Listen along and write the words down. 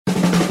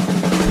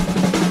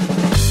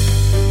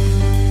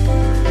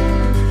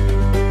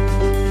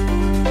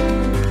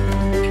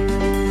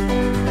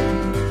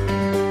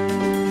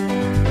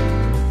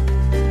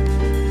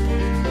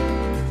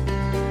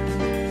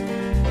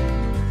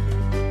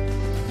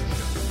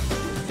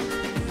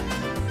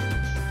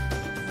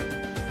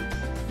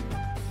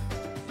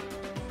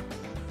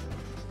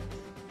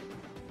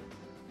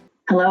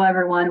Hello,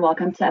 everyone.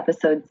 Welcome to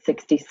episode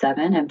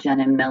 67 of Jen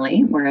and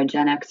Millie, where a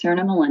Gen Xer and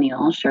a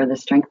millennial share the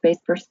strength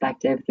based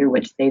perspective through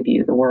which they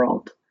view the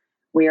world.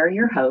 We are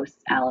your hosts,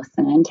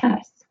 Allison and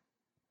Tess.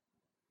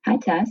 Hi,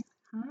 Tess.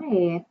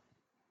 Hi.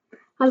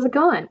 How's it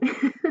going?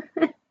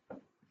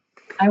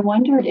 I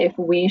wondered if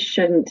we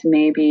shouldn't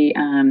maybe,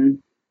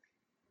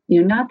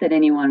 not that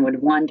anyone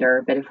would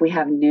wonder, but if we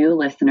have new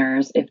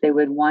listeners, if they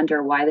would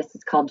wonder why this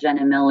is called Jen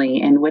and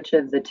Millie and which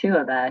of the two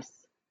of us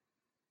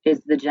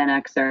is the Gen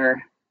Xer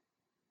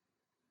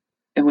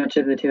and which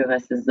of the two of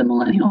us is the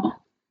millennial.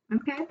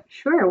 Okay,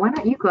 sure. Why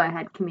don't you go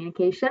ahead,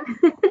 communication?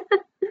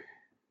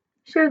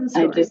 Share the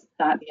story. I just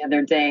thought the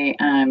other day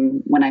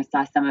when I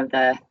saw some of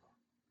the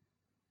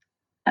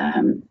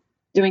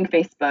doing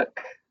Facebook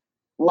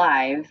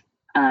Live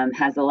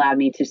has allowed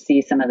me to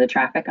see some of the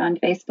traffic on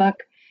Facebook.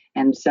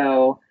 And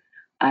so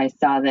I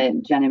saw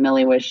that Jen and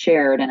Millie was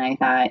shared, and I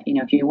thought,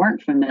 if you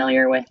weren't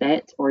familiar with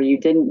it or you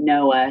didn't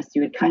know us,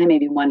 you would kind of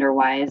maybe wonder,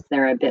 why is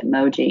there a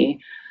Bitmoji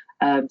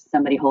of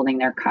somebody holding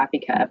their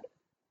coffee cup?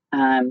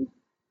 And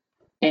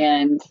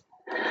I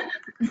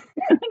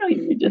know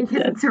you just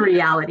did. It's a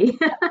reality.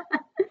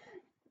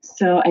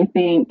 So I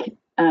think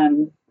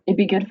it'd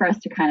be good for us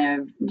to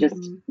kind of just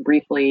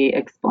briefly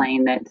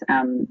explain that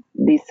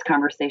these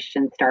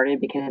conversations started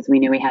because we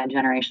knew we had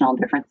generational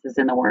differences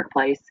in the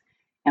workplace,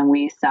 and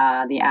we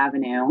saw the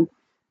avenue,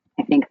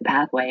 I think the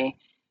pathway,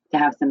 to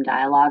have some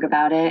dialogue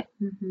about it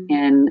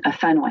in a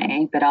fun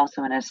way, but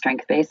also in a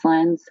strength-based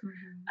lens.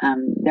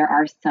 There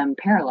are some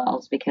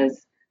parallels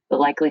because the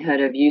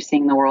likelihood of you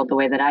seeing the world the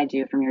way that I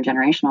do from your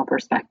generational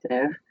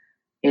perspective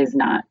is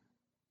not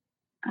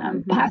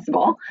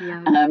possible.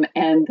 Yeah.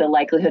 And the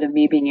likelihood of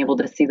me being able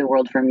to see the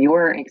world from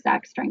your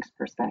exact strengths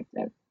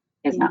perspective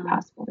is not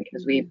possible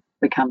because we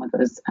come with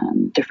those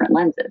different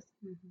lenses.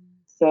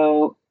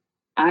 So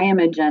I am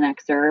a Gen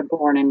Xer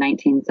born in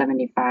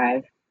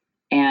 1975.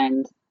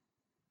 And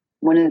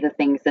one of the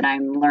things that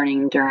I'm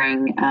learning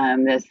during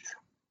this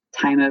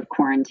time of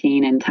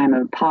quarantine and time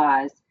of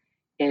pause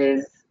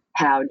is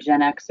how Gen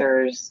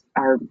Xers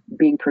are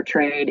being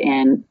portrayed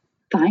in,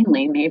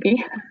 finally,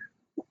 maybe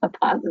a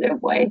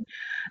positive way.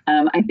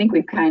 I think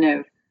we've kind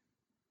of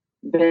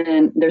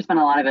there's been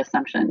a lot of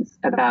assumptions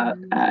about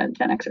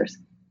Gen Xers,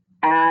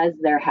 as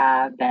there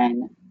have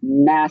been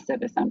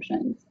massive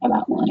assumptions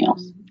about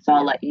millennials. So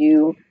I'll let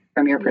you,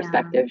 from your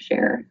perspective,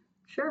 share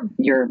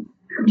your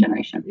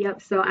generation.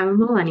 Yep. So I'm a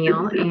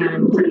millennial,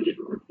 and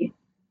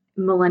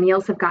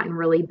millennials have gotten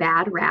really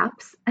bad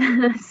raps.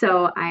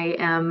 So I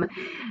am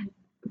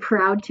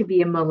proud to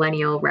be a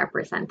millennial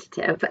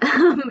representative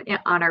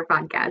on our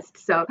podcast.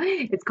 So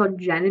it's called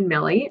Jen and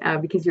Millie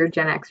because you're a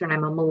Gen Xer and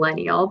I'm a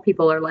millennial.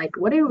 People are like,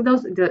 what are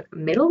those the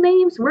middle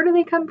names? Where do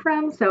they come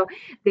from? So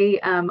they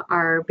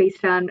are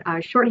based on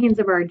shorthands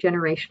of our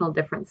generational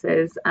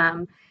differences.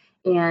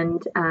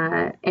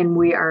 And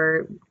we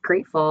are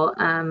grateful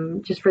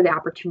just for the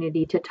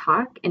opportunity to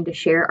talk and to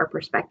share our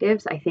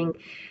perspectives. I think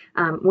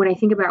when I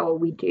think about what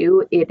we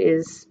do, it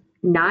is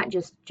not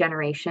just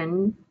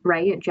generation,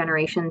 right?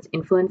 Generations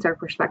influence our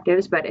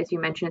perspectives, but as you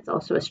mentioned, it's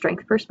also a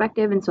strength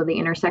perspective. And so the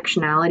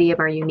intersectionality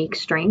of our unique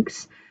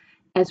strengths,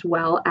 as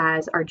well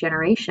as our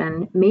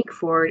generation, make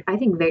for, I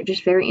think,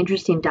 just very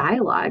interesting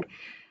dialogue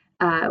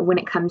when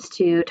it comes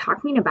to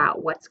talking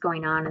about what's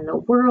going on in the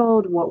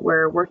world, what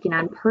we're working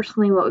on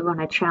personally, what we want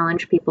to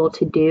challenge people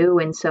to do.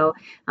 And so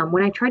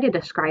when I try to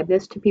describe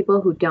this to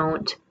people who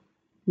don't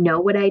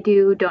know what I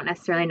do, don't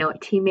necessarily know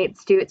what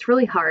teammates do, it's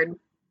really hard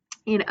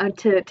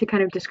to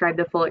kind of describe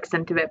the full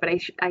extent of it. But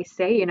I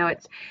say,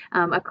 it's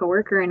a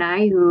coworker and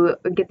I who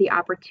get the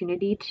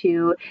opportunity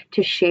to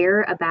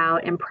share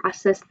about and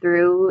process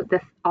through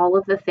all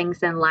of the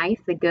things in life,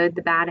 the good,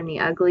 the bad, and the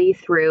ugly,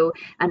 through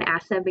an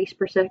asset-based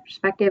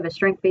perspective, a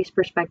strength-based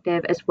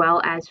perspective, as well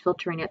as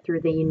filtering it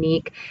through the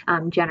unique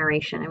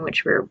generation in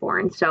which we were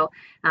born. So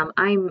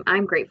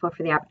I'm grateful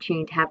for the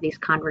opportunity to have these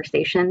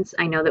conversations.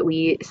 I know that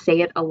we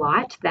say it a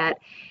lot, that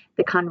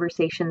the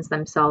conversations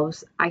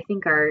themselves, I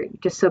think, are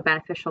just so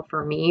beneficial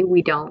for me.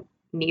 We don't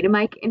need a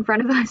mic in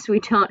front of us. We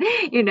don't,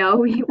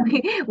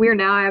 we are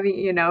now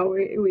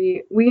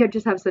having, we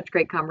just have such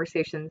great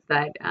conversations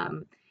that,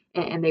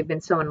 and they've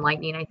been so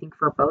enlightening, I think,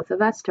 for both of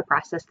us to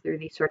process through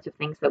these sorts of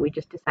things, that we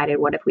just decided,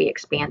 what if we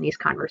expand these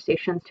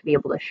conversations to be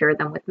able to share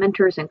them with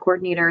mentors and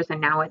coordinators?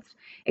 And now it's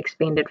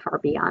expanded far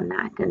beyond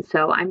that. And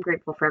so I'm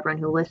grateful for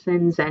everyone who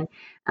listens, and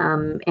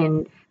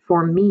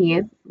for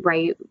me,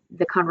 right,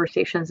 the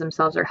conversations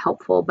themselves are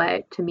helpful,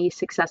 but to me,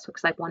 success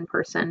looks like one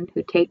person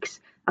who takes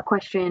a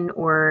question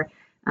or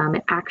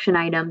an action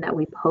item that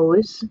we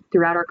pose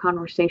throughout our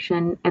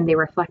conversation, and they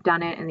reflect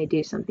on it and they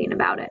do something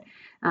about it.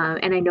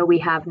 And I know we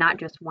have not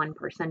just one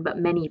person, but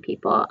many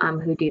people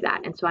who do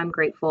that. And so I'm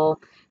grateful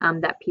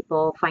that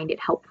people find it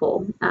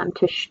helpful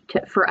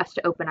for us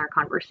to open our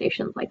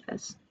conversations like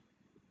this.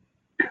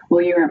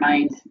 Will you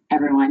remind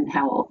everyone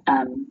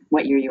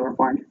what year you were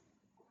born?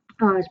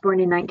 I was born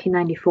in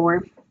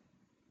 1994.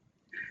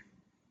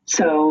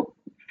 So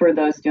for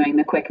those doing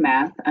the quick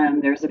math,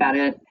 there's about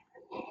a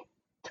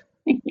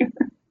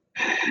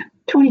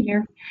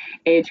 20-year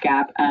age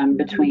gap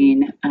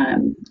between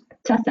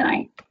Tess and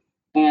I.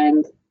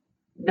 And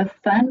the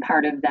fun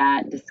part of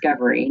that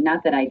discovery,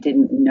 not that I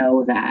didn't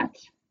know that,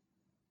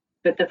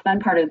 but the fun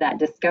part of that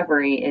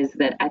discovery is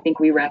that I think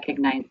we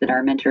recognize that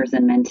our mentors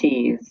and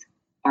mentees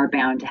are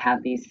bound to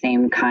have these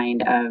same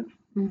kind of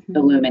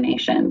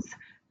illuminations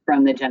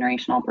from the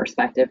generational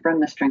perspective, from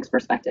the strengths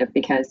perspective,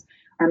 because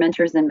our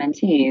mentors and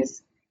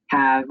mentees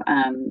have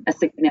a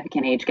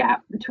significant age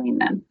gap between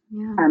them.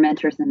 Yeah. Our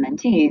mentors and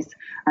mentees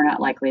are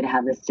not likely to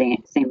have the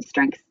same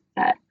strength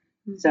set.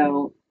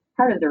 So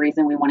part of the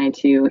reason we wanted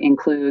to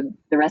include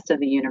the rest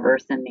of the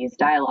universe in these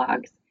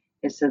dialogues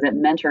is so that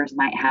mentors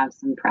might have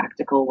some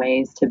practical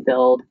ways to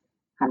build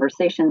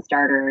conversation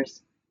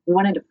starters. We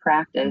wanted to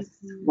practice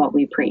what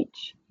we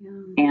preach. Yeah.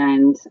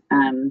 And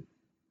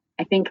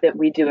I think that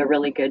we do a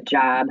really good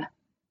job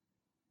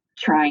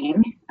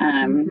trying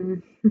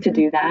to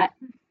do that.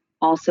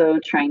 Also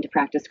trying to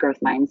practice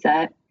growth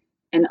mindset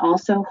and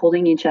also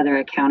holding each other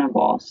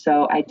accountable.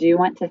 So I do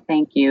want to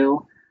thank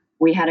you.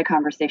 We had a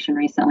conversation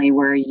recently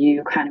where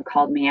you kind of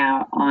called me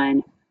out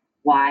on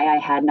why I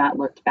had not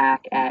looked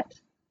back at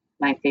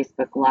my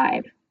Facebook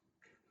Live.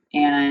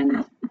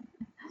 And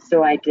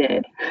so I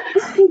did.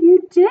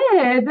 You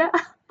did?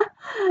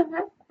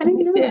 I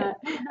didn't know that.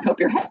 I hope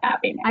you're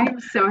happy now. I'm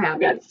so happy.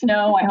 We got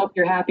snow. I hope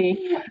you're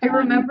happy. I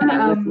remember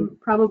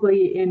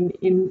probably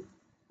in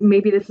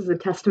maybe this is a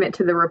testament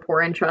to the rapport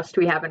and trust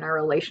we have in our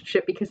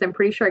relationship, because I'm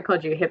pretty sure I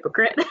called you a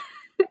hypocrite,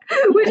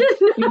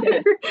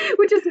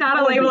 which is not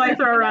a label I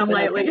throw around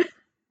lightly.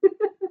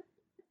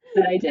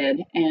 But I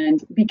did.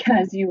 And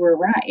because you were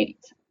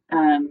right,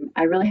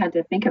 I really had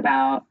to think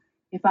about,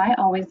 if I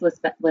always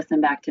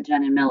listen back to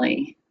Jen and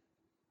Millie,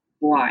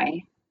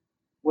 why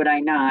would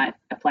I not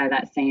apply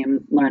that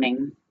same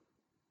learning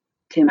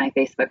to my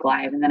Facebook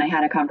Live? And then I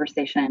had a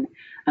conversation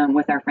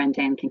with our friend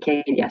Dan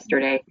Kincaid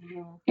yesterday,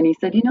 and he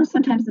said,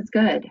 sometimes it's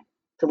good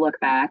to look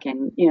back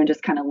and,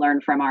 just kind of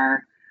learn from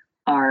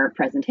our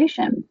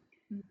presentation.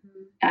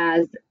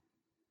 As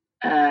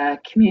a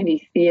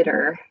community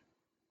theater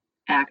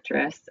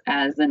actress,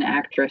 as an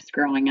actress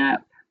growing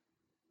up,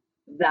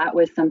 that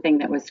was something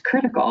that was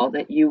critical,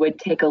 that you would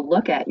take a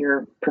look at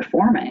your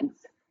performance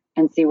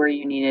and see where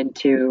you needed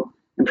to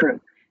improve.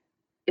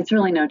 It's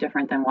really no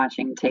different than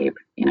watching tape,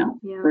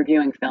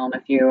 reviewing film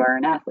if you are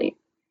an athlete.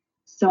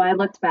 So I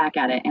looked back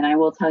at it, and I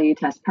will tell you,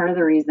 Tess, part of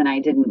the reason I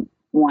didn't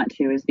want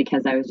to is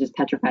because I was just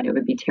petrified it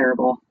would be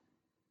terrible.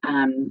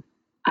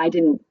 I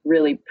didn't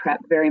really prep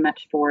very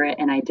much for it,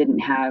 and I didn't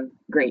have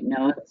great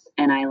notes.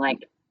 And I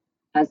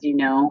as you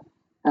know,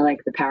 I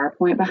like the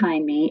PowerPoint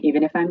behind me.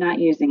 Even if I'm not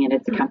using it,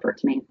 it's a comfort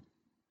to me.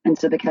 And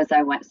so because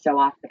I went so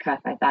off the cuff,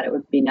 I thought it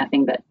would be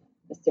nothing but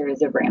a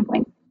series of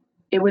rambling.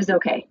 It was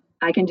okay.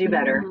 I can do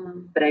better,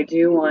 but I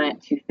do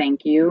want to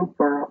thank you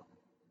for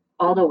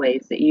all the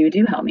ways that you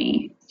do help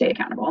me stay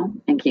accountable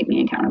and keep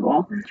me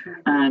accountable,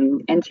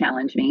 and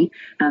challenge me.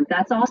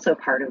 That's also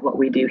part of what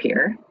we do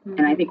here.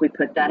 And I think we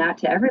put that out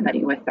to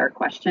everybody with our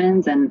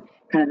questions and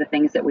kind of the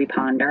things that we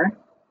ponder.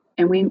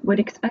 And we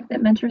would expect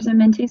that mentors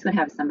and mentees would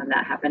have some of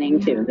that happening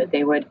too, that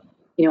they would,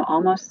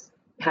 almost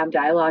have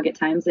dialogue at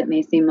times that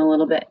may seem a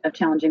little bit of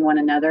challenging one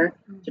another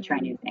to try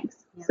new things.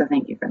 Yeah. So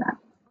thank you for that.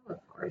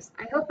 Of course.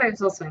 I hope I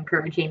was also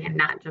encouraging and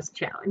not just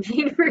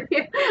challenging for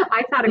you.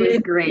 I thought it was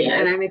great,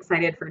 and I'm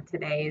excited for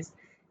today's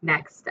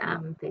next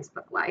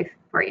Facebook Live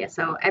for you.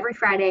 So every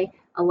Friday,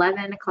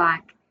 11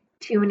 o'clock,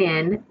 tune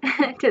in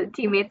to the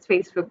Teammates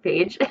Facebook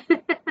page.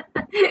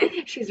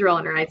 She's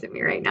rolling her eyes at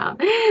me right now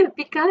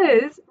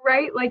because,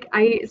 right,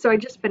 I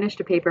just finished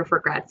a paper for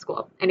grad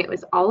school, and it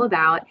was all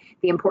about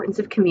the importance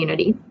of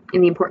community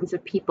and the importance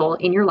of people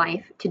in your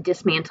life to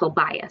dismantle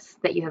bias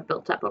that you have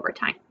built up over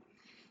time.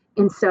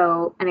 And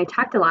I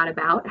talked a lot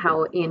about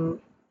how in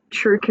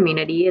true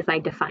community, as I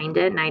defined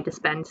it, and I had to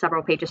spend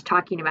several pages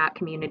talking about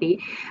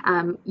community,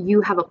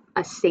 you have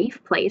a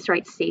safe place,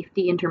 right?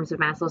 Safety in terms of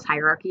Maslow's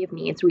hierarchy of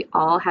needs. We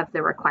all have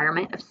the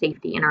requirement of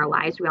safety in our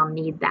lives. We all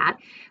need that.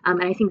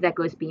 And I think that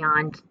goes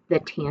beyond the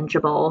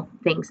tangible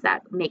things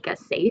that make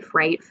us safe,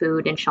 right?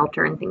 Food and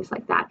shelter and things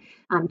like that,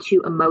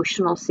 to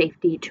emotional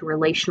safety, to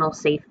relational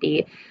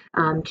safety,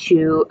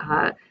 to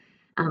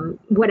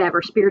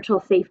whatever,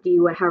 spiritual safety,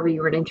 however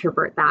you would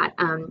interpret that,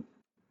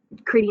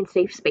 creating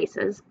safe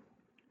spaces.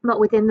 But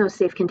within those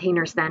safe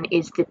containers then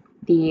is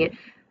the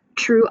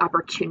true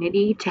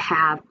opportunity to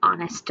have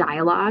honest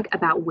dialogue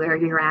about where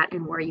you're at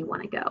and where you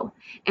want to go.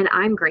 And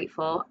I'm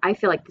grateful. I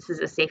feel like this is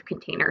a safe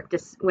container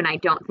just when I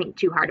don't think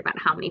too hard about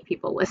how many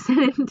people listen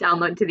and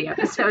download to the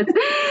episodes.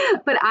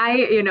 But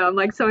I'm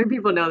like, so many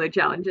people know the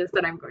challenges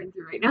that I'm going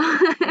through right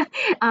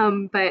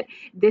now. But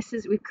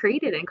we've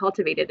created and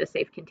cultivated a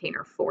safe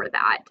container for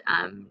that.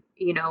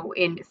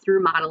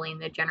 Through modeling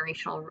the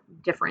generational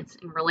difference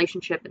in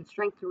relationship and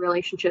strength of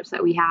relationships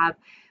that we have.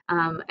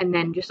 And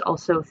then just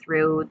also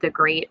through the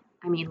great,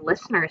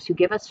 listeners who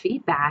give us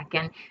feedback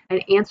and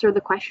answer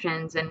the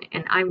questions. And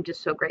I'm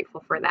just so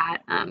grateful for that.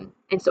 And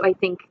so I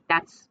think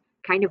that's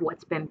kind of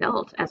what's been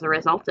built as a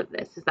result of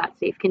this, is that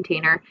safe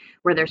container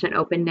where there's an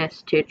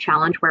openness to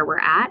challenge where we're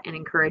at and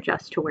encourage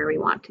us to where we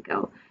want to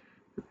go.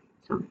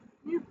 So,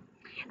 yeah.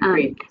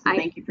 Great. So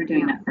thank you for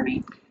doing that for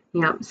me.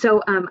 Yeah.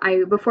 So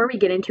before we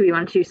get into, we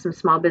want to do some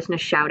small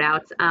business shout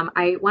outs.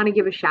 I want to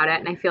give a shout out,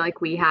 and I feel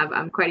like we have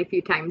quite a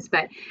few times,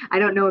 but I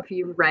don't know if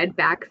you read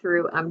back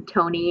through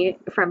Tony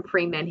from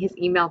Freeman, his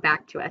email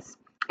back to us.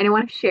 And I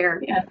want to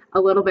share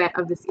a little bit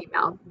of this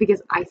email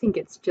because I think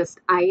it's just,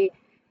 I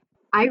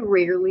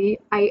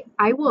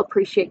will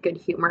appreciate good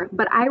humor,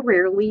 but I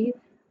rarely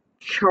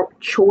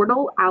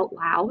chortle out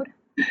loud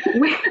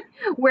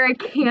where I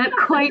can't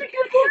quite,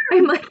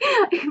 I'm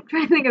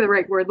trying to think of the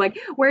right word, like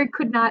where I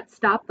could not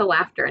stop the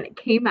laughter, and it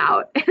came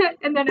out.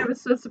 And then I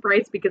was so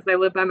surprised because I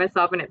live by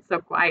myself and it's so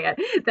quiet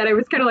that I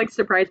was kind of like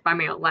surprised by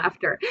my own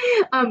laughter.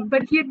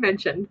 But he had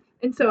mentioned,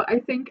 and so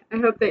I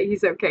hope that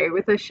he's okay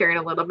with us sharing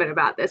a little bit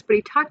about this, but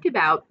he talked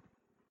about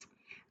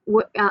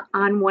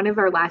on one of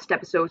our last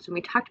episodes when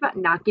we talked about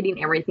not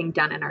getting everything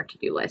done in our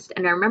to-do list.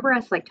 And I remember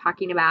us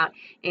talking about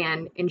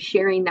and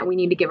sharing that we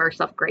need to give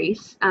ourselves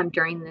grace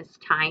during this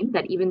time,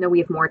 that even though we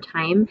have more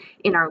time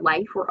in our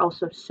life, we're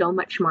also so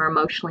much more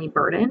emotionally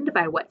burdened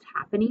by what's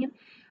happening.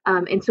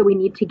 And so we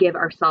need to give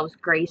ourselves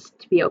grace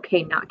to be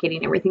okay not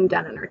getting everything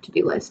done on our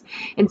to-do list.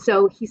 And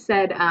so he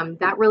said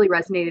that really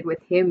resonated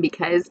with him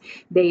because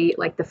they,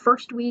 the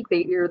first week,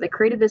 they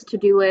created this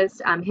to-do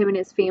list, him and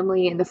his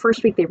family, and the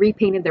first week they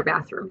repainted their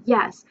bathroom.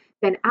 Yes.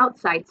 Then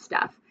outside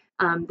stuff.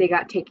 They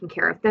got taken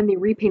care of. Then they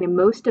repainted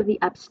most of the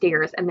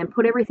upstairs and then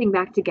put everything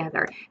back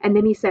together. And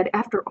then he said,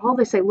 after all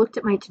this, I looked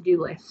at my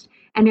to-do list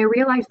and I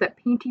realized that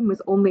painting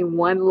was only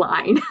one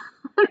line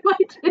on my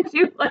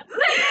to-do list.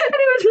 And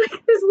it was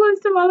this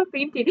list of all the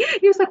painting.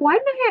 He was like, why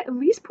didn't I at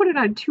least put it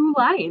on 2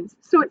 lines?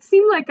 So it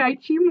seemed like I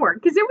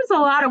teamwork, because it was a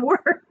lot of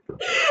work.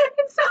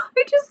 And so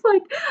I just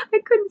I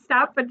couldn't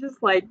stop but just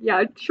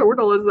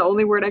chortle is the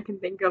only word I can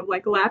think of,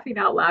 laughing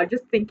out loud,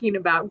 just thinking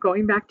about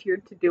going back to your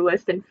to-do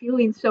list and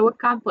feeling so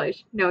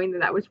accomplished knowing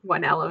that was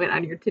one element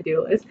on your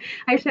to-do list.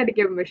 I just had to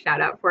give him a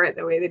shout out for it,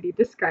 the way that he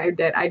described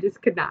it. I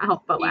just could not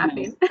help but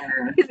laughing.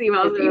 His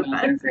emails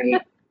are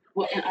great.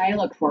 Well, and I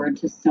look forward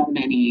to so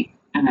many.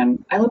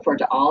 I look forward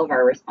to all of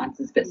our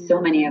responses, but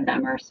so many of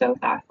them are so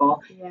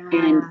thoughtful.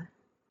 Yeah.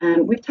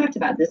 And we've talked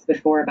about this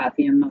before, about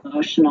the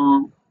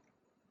emotional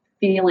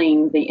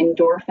feeling, the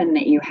endorphin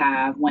that you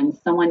have when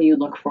someone you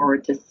look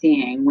forward to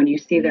seeing, when you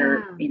see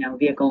their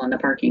vehicle in the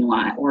parking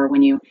lot, or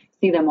when you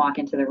see them walk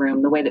into the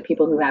room, the way that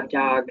people who have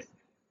dogs,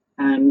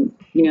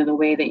 the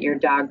way that your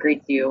dog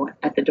greets you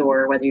at the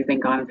door, whether you've been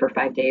gone for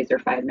 5 days or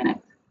 5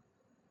 minutes,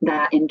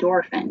 that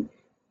endorphin.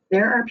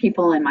 There are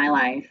people in my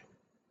life,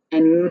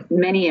 and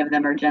many of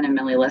them are Jen and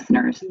Millie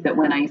listeners, that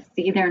when I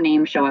see their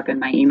name show up in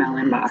my email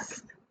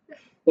inbox,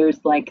 there's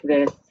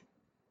this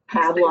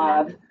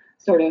Pavlov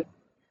sort of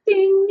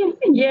ding,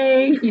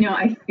 yay.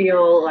 I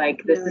feel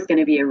like this is going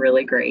to be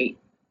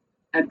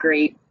a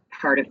great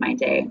part of my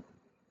day.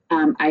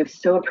 I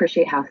so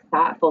appreciate how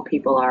thoughtful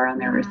people are on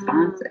their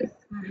responses.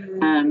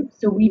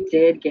 So we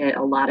did get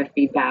a lot of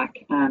feedback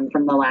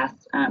from the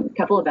last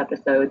couple of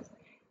episodes.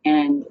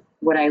 And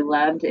what I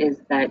loved is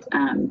that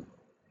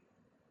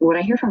what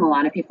I hear from a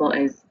lot of people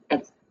is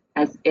it's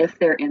as if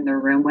they're in the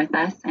room with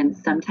us, and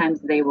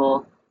sometimes they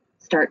will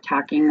start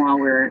talking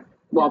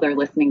while they're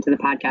listening to the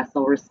podcast.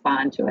 They'll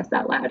respond to us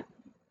out loud.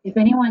 If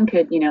anyone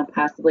could,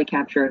 possibly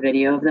capture a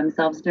video of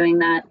themselves doing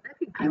that,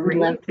 I would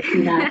love to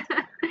see that.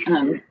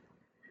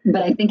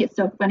 But I think it's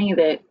so funny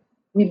that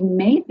we've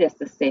made this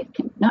a safe,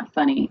 not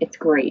funny, it's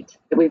great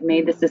that we've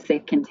made this a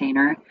safe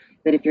container,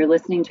 that if you're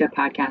listening to a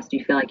podcast,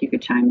 you feel like you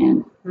could chime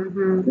in.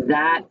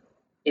 That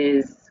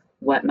is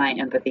what my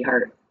empathy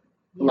heart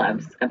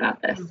loves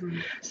about this.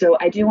 So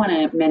I do want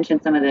to mention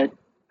some of the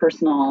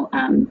personal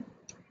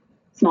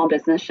small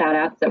business shout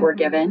outs that were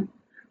given.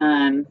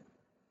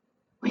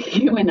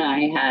 You and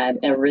I had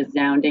a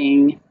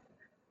resounding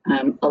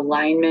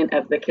alignment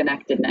of the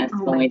connectedness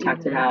when we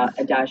talked about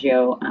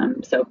Adagio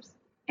soaps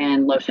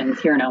and lotions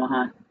here in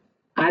Omaha.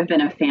 I've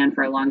been a fan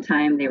for a long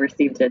time. They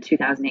received a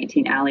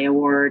 2018 Alley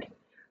Award.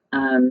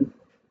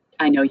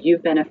 I know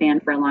you've been a fan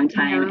for a long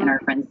time, and our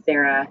friend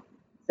Sarah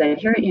said,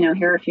 here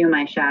are a few of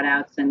my shout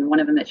outs, and one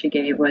of them that she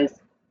gave was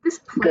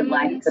Good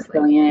Life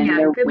Pavilion,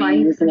 their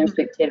wings and their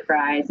sweet potato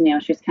fries.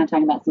 She was kind of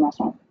talking about some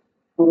restaurants.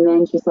 And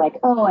then she's like,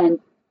 oh, and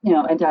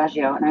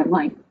Adagio. And I'm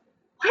like,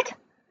 what?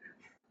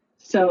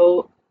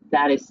 So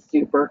that is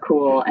super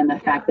cool. And the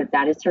fact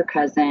that is her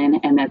cousin,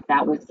 and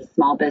that was a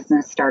small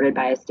business started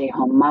by a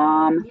stay-at-home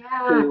mom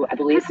who I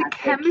believe has a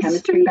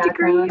chemistry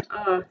background.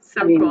 Oh,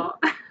 so cool.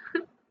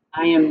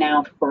 I am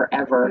now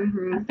forever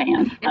a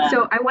fan. And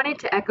so I wanted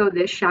to echo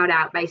this shout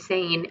out by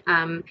saying,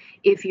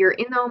 if you're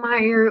in the Omaha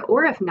area,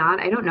 or if not,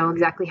 I don't know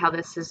exactly how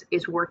this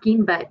is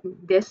working, but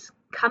this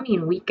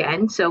coming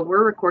weekend, so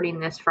we're recording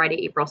this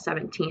Friday, April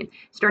 17th,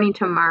 starting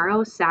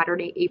tomorrow,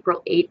 Saturday,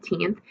 April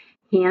 18th,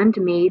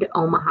 Handmade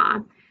Omaha.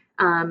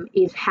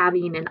 is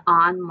having an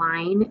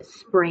online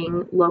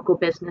spring local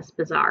business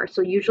bazaar.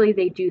 So usually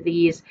they do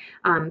these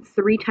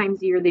 3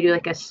 times a year. They do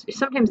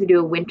sometimes they do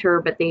a winter,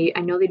 but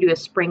I know they do a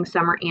spring,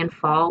 summer, and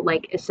fall,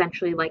 like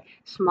essentially like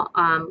small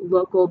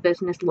local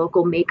business,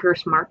 local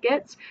makers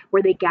markets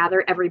where they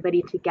gather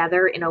everybody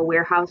together in a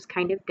warehouse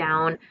kind of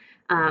down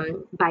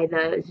by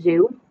the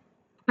zoo.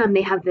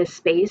 They have this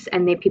space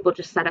and people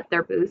just set up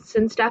their booths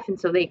and stuff, and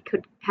so they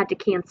had to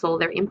cancel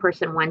their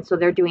in-person one, so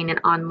they're doing an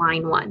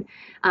online one.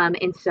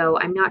 And so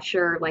I'm not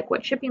sure like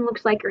what shipping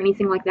looks like or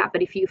anything like that,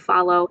 but if you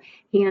follow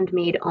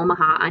Handmade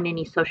Omaha on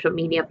any social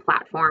media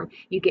platform,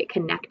 you get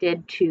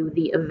connected to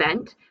the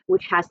event,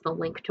 which has the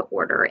link to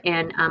order,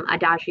 and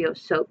Adagio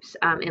soaps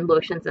and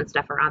lotions and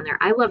stuff are on there.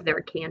 I love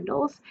their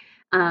candles.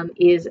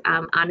 Is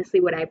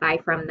honestly what I buy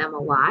from them a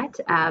lot.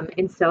 And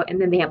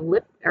then they have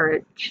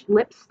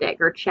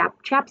lipstick or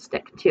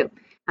chapstick too,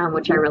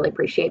 which I really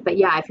appreciate. But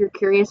yeah, if you're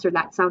curious or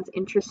that sounds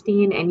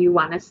interesting and you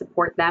want to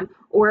support them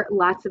or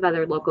lots of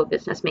other local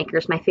business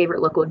makers, my favorite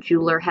local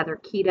jeweler, Heather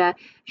Kita,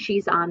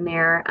 she's on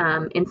there.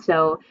 And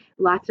so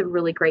lots of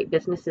really great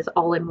businesses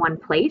all in one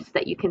place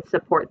that you can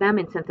support them.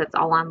 And since it's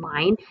all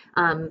online,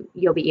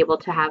 you'll be able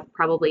to have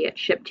probably it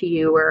shipped to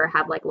you or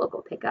have like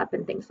local pickup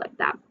and things like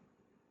that.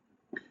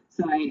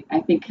 So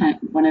I think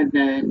one of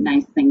the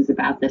nice things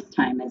about this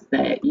time is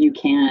that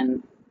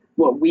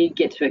what we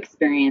get to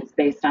experience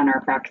based on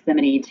our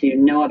proximity to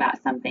know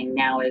about something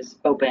now is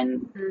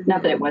open. Mm-hmm.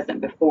 Not that it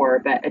wasn't before,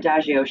 but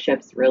Adagio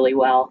ships really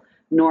well.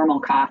 Normal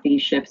Coffee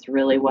ships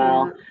really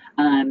well.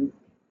 Yeah.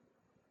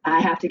 I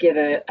have to give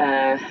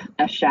a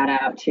shout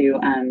out to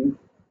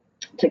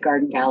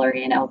Garden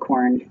Gallery in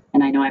Elkhorn.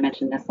 And I know I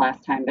mentioned this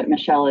last time, but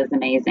Michelle is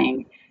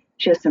amazing.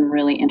 She has some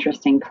really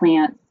interesting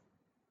plants.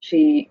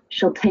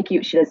 She'll take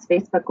you, she does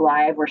Facebook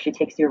Live where she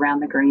takes you around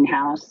the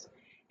greenhouse,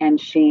 and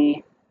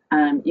you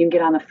can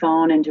get on the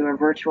phone and do a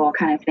virtual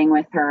kind of thing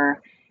with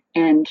her.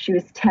 And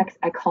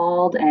I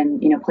called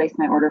and, placed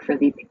my order for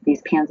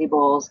these pansy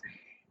bowls.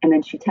 And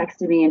then she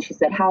texted me and she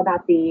said, how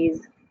about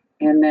these?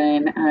 And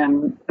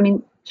then,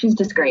 she's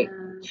just great.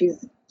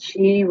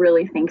 She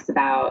really thinks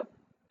about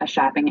a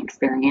shopping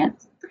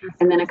experience.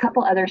 And then a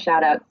couple other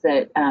shout outs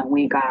that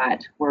we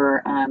got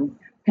were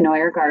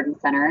Penoyer Garden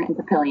Center in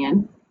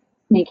Papillion,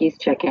 Sneaky's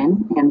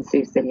Chicken in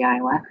Sioux City,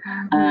 Iowa.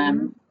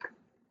 Mm-hmm.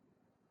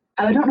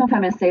 I don't know if I'm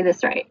going to say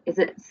this right. Is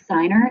it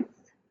Seinert's?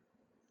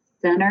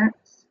 The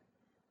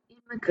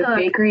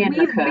bakery in McCook.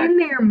 We've been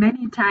there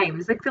many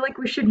times. I feel like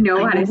we should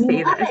know how to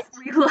say this.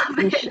 We love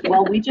it.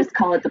 Well, we just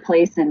call it the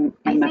place in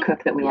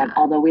McCook that we love,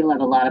 although we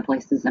love a lot of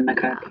places in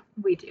McCook. Yeah,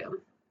 we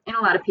do. And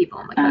a lot of people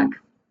in McCook.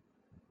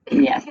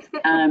 Yes.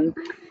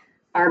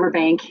 Arbor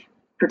Bank,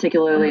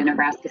 particularly in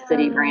Nebraska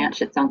City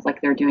branch, it sounds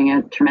like they're doing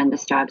a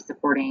tremendous job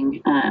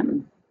supporting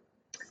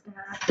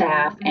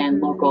staff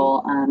and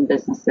local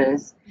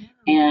businesses.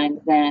 And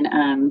then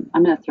I'm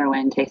going to throw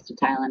in Taste of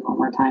Thailand one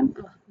more time.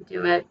 Oh,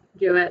 do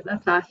it.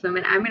 That's awesome.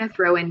 And I'm going to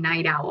throw in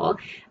Night Owl.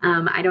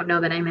 I don't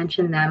know that I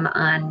mentioned them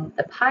on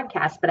the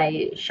podcast, but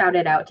I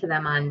shouted out to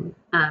them on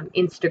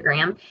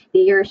Instagram.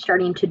 They are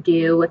starting to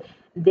do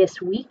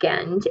this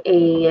weekend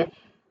a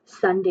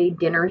Sunday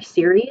dinner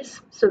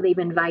series. So they've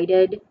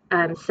invited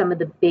some of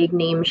the big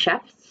name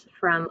chefs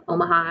from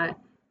Omaha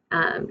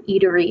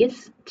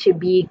eateries to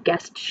be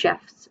guest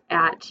chefs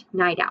at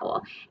Night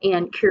Owl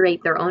and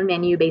curate their own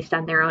menu based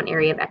on their own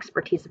area of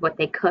expertise of what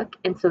they cook.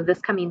 And so this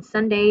coming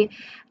Sunday,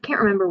 I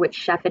can't remember which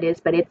chef it is,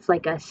 but it's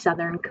like a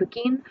Southern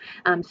cooking.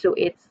 So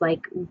it's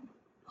like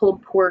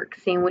pulled pork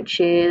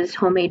sandwiches,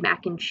 homemade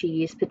mac and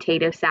cheese,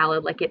 potato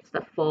salad, like it's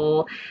the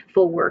full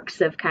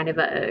works of kind of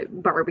a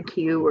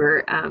barbecue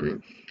or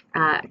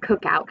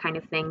cookout kind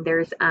of thing.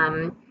 There's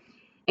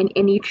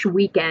and each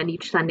weekend,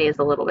 each Sunday is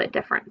a little bit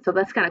different. So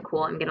that's kind of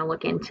cool. I'm going to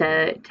look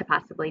into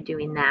possibly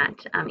doing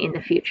that in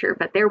the future.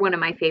 But they're one of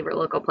my favorite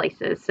local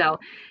places. So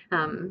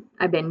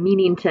I've been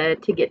meaning to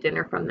get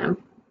dinner from them.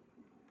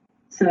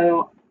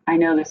 So I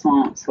know this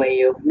won't sway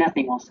you.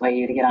 Nothing will sway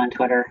you to get on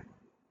Twitter.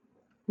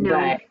 No.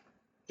 But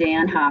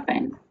Dan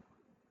Hoppen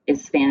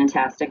is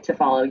fantastic to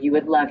follow. You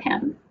would love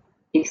him.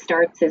 He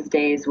starts his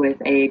days with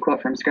a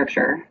quote from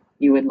scripture.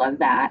 You would love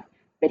that.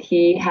 But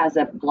he has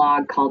a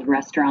blog called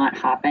Restaurant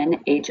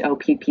Hoppen,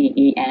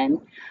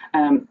 Hoppen.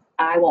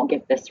 I won't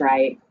get this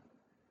right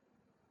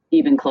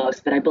even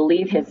close, but I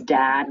believe his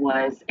dad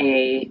was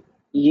a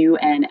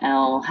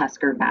UNL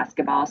Husker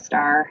basketball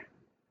star.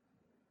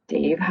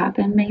 Dave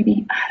Hoppen,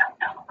 maybe? I don't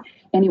know.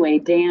 Anyway,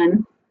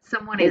 Dan.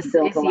 Someone is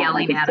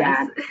yelling at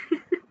us.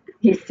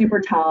 He's super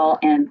tall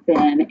and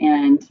thin,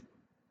 and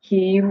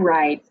he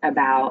writes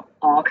about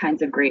all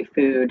kinds of great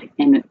food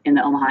in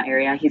the Omaha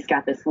area. He's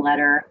got this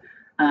letter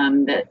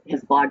that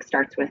his blog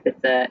starts with. It's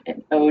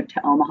an ode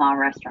to Omaha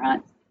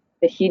restaurants.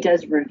 But he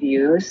does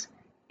reviews,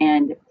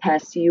 and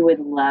Tess, you would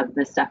love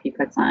the stuff he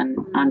puts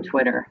on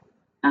Twitter.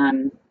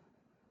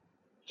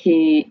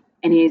 He's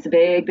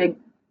a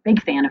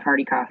big fan of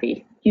Hardy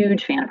Coffee,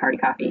 huge fan of Hardy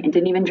Coffee, and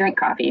didn't even drink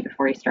coffee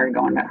before he started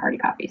going to Hardy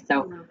Coffee.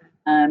 So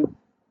I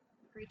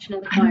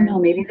don't know,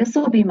 maybe this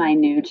will be my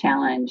new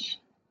challenge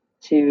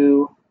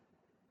to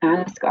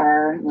ask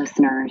our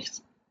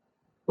listeners,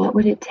 what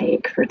would it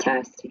take for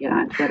Tess to get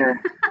on Twitter?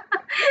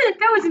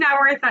 That was not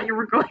where I thought you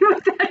were going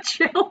with that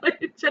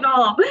challenge at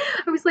all.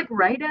 I was like,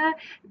 write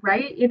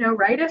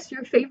us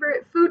your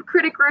favorite food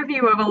critic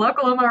review of a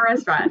local Omaha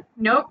restaurant.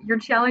 Nope, your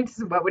challenge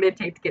is what would it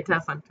take to get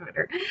Tess on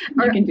Twitter?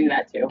 You can do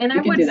that too. And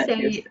I would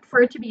say,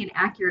 for it to be an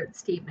accurate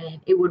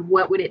statement,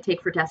 what would it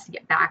take for Tess to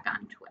get back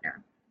on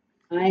Twitter?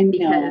 I know.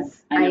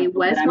 Because I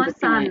was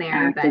once on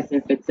there, but as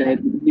if it's a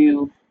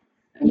new.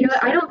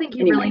 I don't think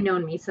you've really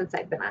known me since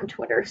I've been on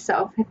Twitter,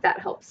 so if that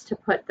helps to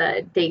put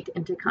the date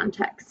into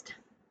context.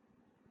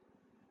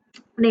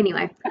 But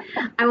anyway,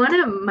 I want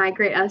to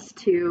migrate us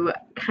to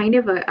kind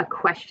of a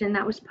question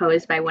that was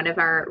posed by one of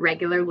our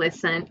regular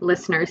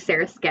listeners,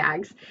 Sarah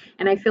Skaggs,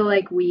 and I feel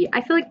like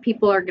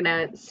people are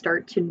gonna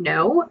start to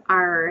know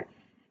our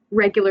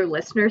regular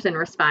listeners and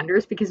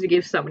responders because we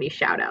give so many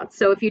shout outs.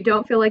 So if you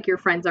don't feel like you're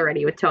friends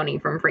already with Tony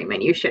from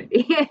Freeman, you should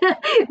be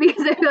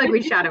because I feel like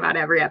we shout him out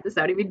every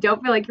episode. If you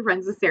don't feel like you're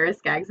friends with Sarah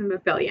Skaggs and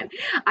Papillion,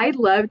 I'd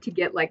love to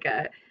get like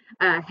a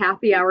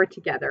happy hour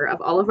together of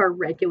all of our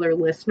regular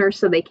listeners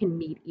so they can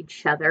meet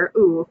each other.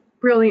 Ooh,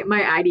 brilliant.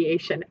 My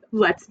ideation.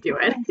 Let's do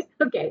it.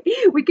 Okay.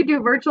 We could do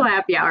a virtual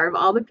happy hour of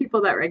all the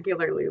people that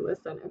regularly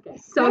listen. Okay.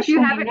 So if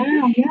you haven't,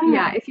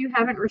 if you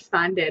haven't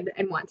responded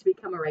and want to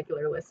become a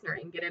regular listener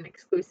and get an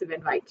exclusive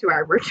invite to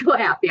our virtual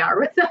happy hour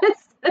with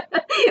us,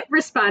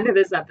 respond to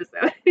this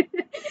episode.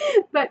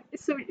 But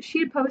so she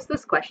had posed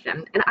this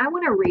question and I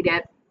want to read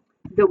it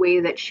the way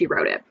that she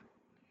wrote it.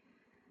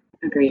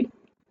 Agreed.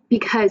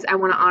 Because I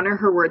want to honor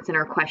her words in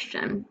her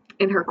question.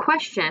 And her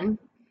question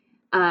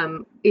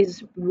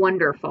is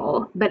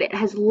wonderful, but it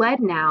has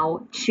led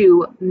now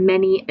to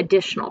many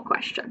additional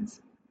questions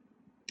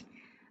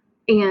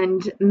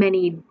and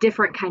many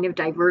different kind of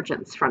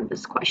divergence from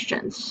this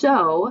question.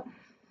 So,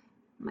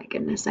 my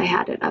goodness, I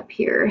had it up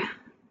here.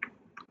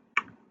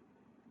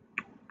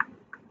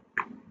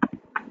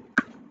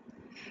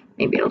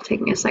 Maybe it'll take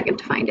me a second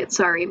to find it.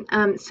 Sorry.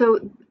 So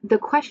the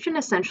question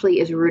essentially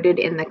is rooted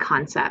in the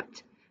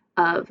concept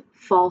of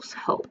false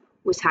hope,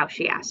 was how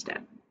she asked it.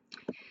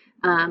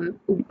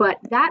 But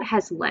that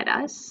has led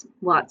us,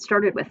 well, it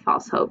started with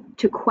false hope,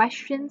 to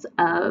questions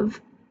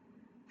of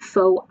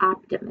faux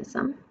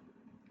optimism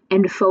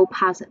and faux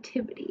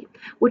positivity,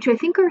 which I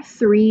think are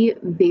three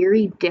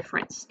very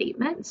different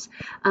statements.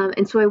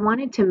 And so I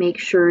wanted to make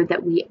sure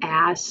that we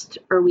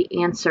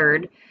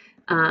answered,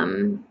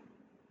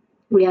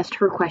 we asked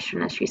her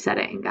question as she said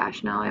it, and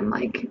gosh, now I'm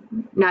like,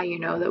 now you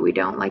know that we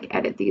don't like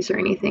edit these or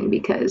anything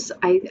because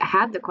I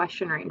had the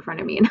question right in front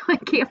of me and now I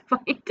can't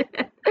find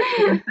it.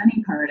 The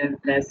funny part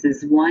of this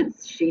is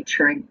once she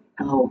triggered,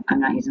 I'm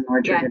not using the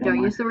word trigger anymore.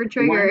 Don't use the word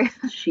trigger.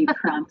 Once she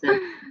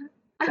prompted,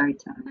 sorry,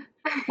 Tony.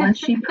 Once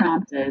she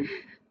prompted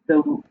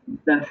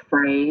the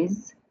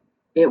phrase,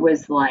 it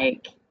was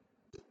like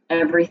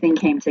everything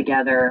came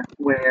together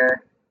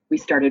where we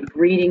started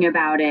reading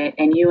about it,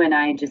 and you and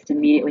I just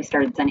immediately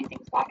started sending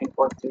things back and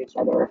forth to each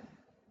other.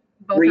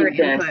 Both read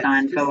this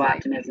on faux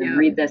optimism. Yeah.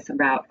 Read this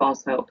about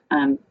false hope.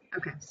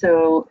 Okay.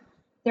 So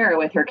Sarah,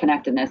 with her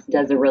connectedness,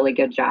 does a really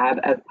good job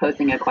of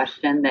posing a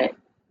question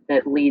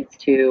that leads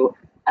to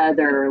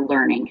other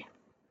learning.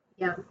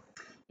 Yeah.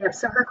 Yep.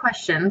 So her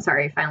question,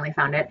 sorry, I finally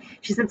found it.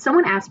 She said,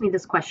 someone asked me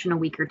this question a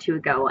week or two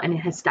ago, and it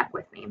has stuck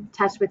with me.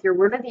 Tess, with your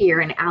word of the year,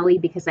 and Allie,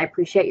 because I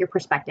appreciate your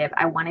perspective,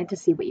 I wanted to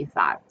see what you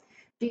thought.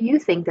 Do you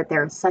think that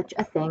there is such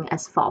a thing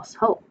as false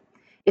hope?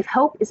 If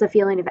hope is a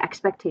feeling of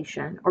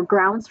expectation or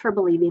grounds for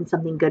believing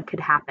something good could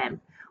happen,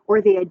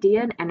 or the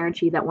idea and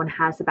energy that one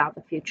has about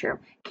the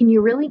future, can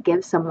you really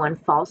give someone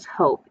false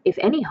hope if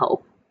any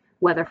hope,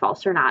 whether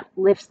false or not,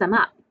 lifts them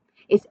up?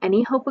 Is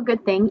any hope a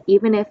good thing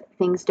even if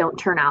things don't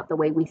turn out the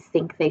way we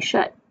think they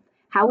should?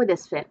 How would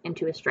this fit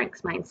into a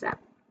strengths mindset?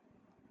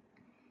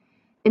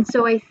 And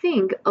so I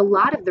think a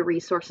lot of the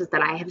resources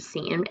that I have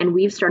seen and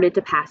we've started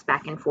to pass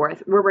back and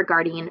forth were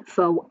regarding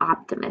faux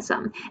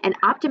optimism. And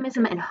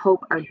optimism and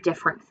hope are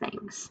different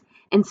things.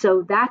 And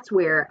so that's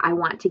where I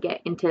want to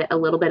get into a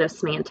little bit of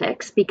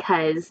semantics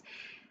because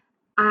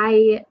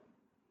as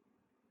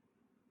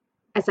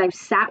I've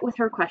sat with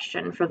her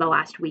question for the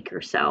last week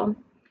or so,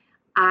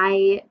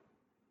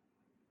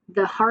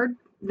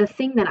 the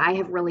thing that I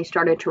have really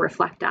started to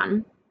reflect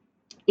on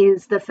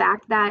is the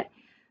fact that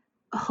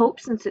hope,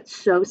 since it's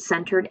so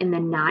centered in the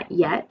not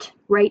yet,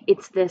 right?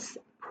 It's this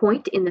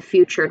point in the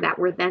future that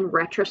we're then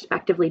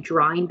retrospectively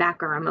drawing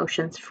back our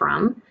emotions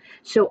from.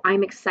 So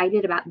I'm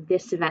excited about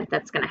this event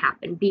that's going to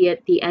happen, be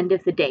it the end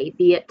of the day,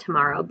 be it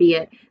tomorrow, be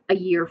it a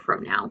year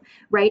from now,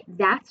 right?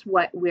 That's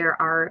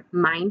where our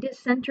mind is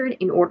centered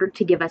in order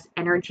to give us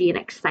energy and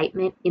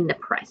excitement in the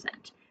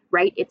present,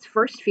 right? It's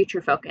first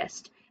future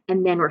focused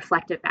and then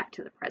reflective back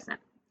to the present.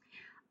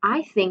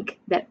 I think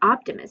that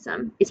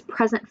optimism is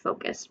present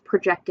focused,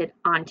 projected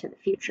onto the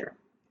future.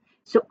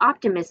 So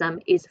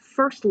optimism is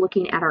first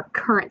looking at our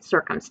current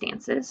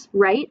circumstances,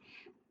 right?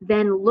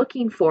 Then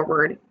looking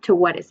forward to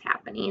what is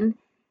happening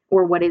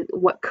or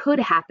what could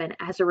happen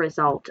as a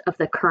result of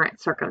the current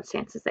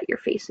circumstances that you're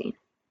facing.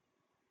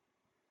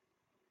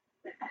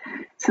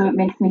 So it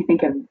makes me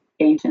think of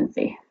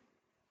agency.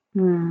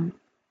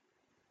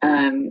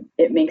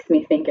 It makes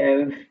me think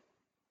of,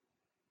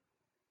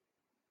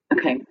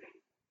 okay,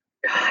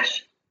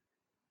 gosh,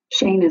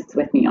 Shane is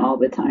with me all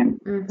the time.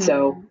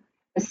 So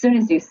as soon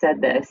as you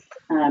said this,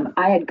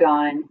 I had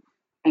gone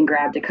and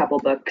grabbed a couple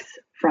books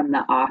from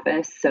the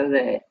office so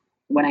that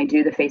when I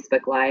do the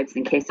Facebook Lives,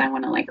 in case I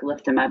want to like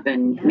lift them up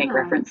and make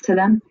reference to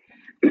them.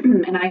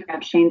 And I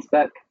grabbed Shane's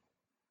book.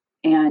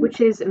 Which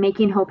is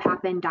Making Hope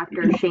Happen,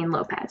 Dr. Shane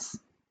Lopez.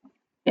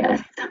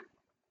 Yes.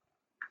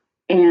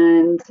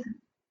 And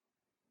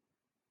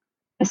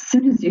as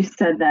soon as you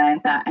said that, I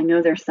thought, I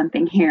know there's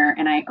something here.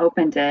 And I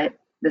opened it.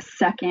 The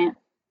second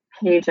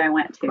page I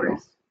went to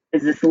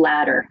is this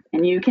ladder.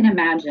 And you can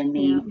imagine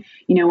me,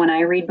 you know, when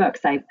I read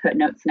books, I put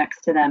notes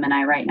next to them and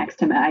I write next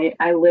to them.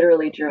 I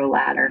literally drew a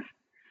ladder.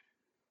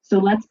 So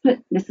let's put,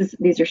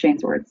 these are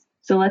Shane's words.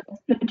 So let's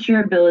put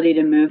your ability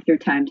to move through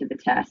time to the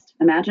test.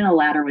 Imagine a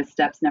ladder with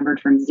steps numbered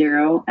from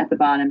 0 at the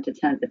bottom to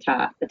 10 at the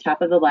top. The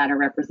top of the ladder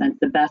represents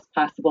the best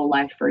possible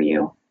life for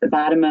you. The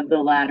bottom of the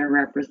ladder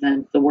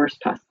represents the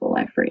worst possible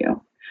life for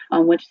you.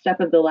 On which step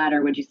of the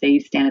ladder would you say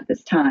you stand at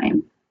this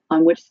time?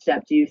 On which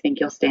step do you think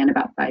you'll stand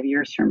about 5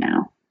 years from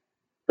now?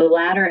 The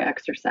ladder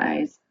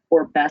exercise,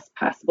 or best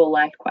possible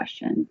life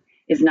question,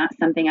 is not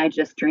something I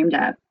just dreamed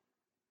up.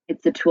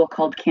 It's a tool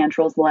called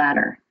Cantrell's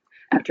ladder,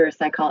 after a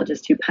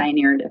psychologist who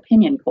pioneered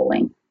opinion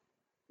polling.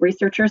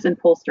 Researchers and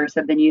pollsters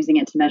have been using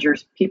it to measure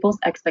people's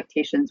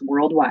expectations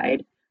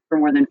worldwide for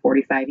more than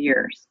 45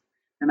 years.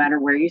 No matter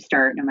where you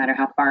start, no matter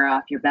how far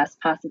off your best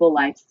possible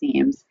life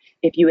seems,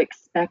 if you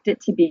expect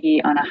it to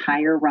be on a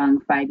higher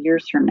rung 5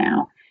 years from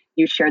now,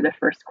 you share the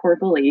first core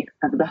belief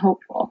of the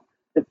hopeful.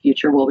 The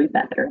future will be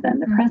better than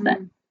the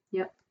present.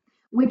 Yep.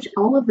 Which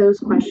all of those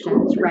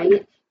questions,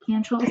 right?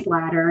 Cantrell's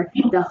ladder,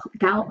 the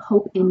Gallup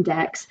Hope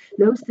Index,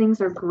 those things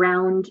are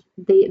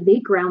they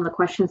ground the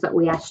questions that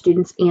we ask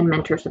students and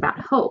mentors about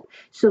hope.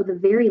 So the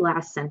very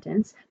last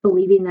sentence,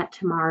 believing that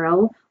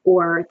tomorrow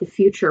or the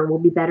future will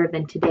be better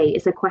than today,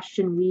 is a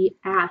question we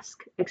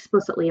ask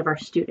explicitly of our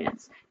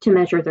students to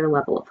measure their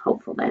level of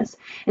hopefulness.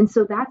 And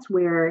so that's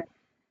where,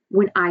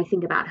 when I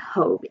think about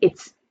hope,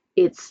 it's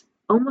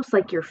almost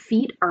like your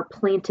feet are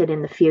planted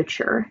in the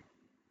future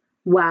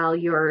while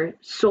your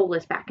soul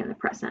is back in the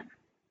present,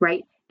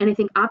 right? And I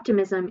think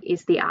optimism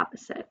is the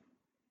opposite.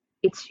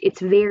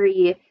 It's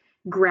very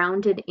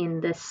grounded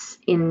in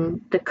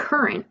the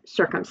current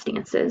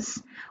circumstances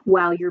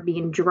while you're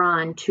being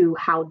drawn to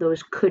how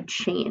those could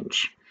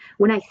change.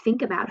 When I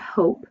think about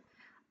hope,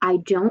 I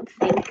don't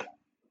think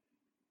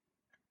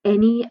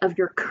any of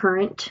your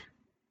current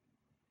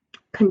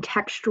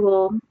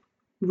contextual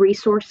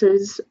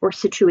resources or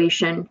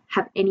situation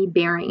have any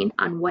bearing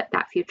on what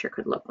that future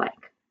could look like.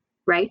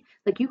 Right?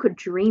 Like you could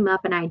dream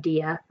up an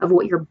idea of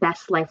what your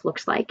best life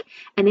looks like,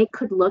 and it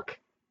could look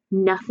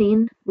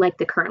nothing like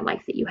the current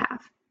life that you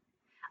have.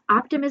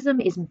 Optimism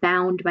is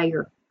bound by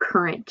your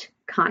current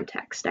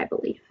context, I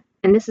believe.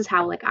 And this is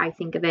how I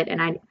think of it.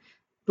 And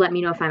let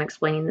me know if I'm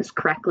explaining this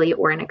correctly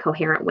or in a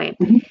coherent way.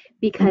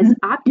 Because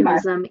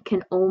optimism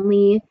can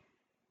only,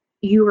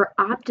 you're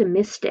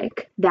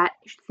optimistic that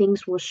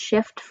things will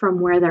shift from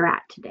where they're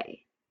at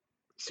today.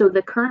 So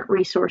the current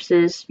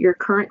resources, your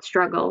current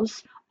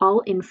struggles,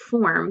 all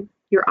inform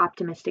your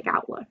optimistic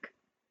outlook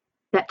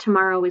that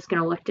tomorrow is going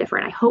to look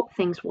different. I hope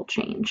things will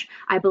change.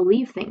 I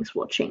believe things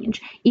will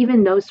change.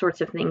 Even those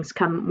sorts of things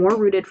come more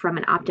rooted from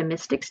an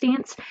optimistic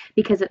stance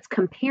because it's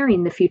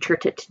comparing the future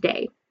to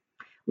today.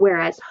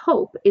 Whereas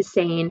hope is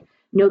saying,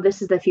 no,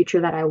 this is the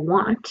future that I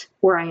want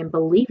or I am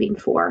believing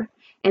for.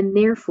 And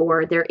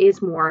therefore, there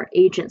is more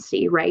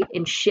agency, right,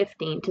 in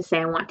shifting to say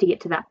I want to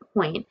get to that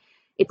point.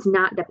 It's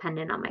not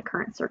dependent on my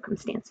current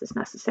circumstances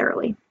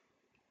necessarily.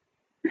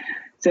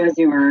 So as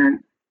you were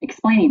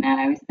explaining that,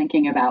 I was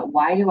thinking about,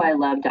 why do I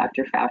love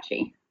Dr.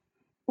 Fauci?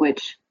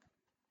 Which,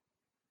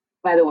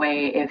 by the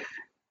way, if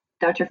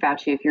Dr.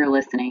 Fauci, if you're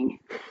listening,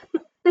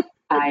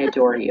 I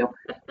adore you.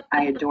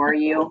 I adore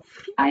you.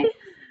 I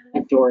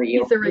adore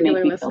you. He's a regular you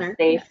make me listener.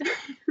 Feel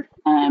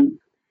safe.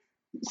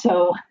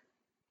 So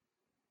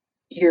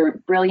you're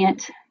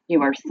brilliant.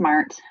 You are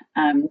smart.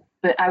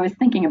 But I was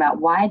thinking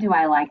about, why do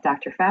I like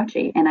Dr.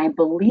 Fauci? And I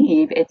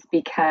believe it's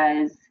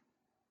because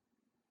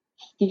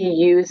he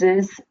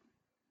uses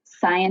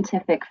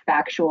scientific,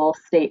 factual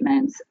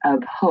statements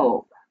of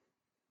hope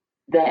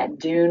that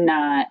do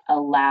not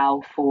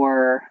allow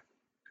for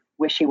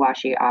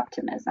wishy-washy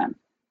optimism.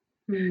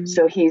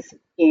 So he's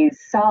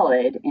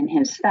solid in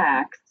his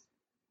facts.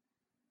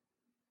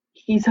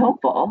 He's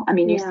hopeful. I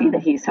mean, you see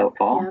that he's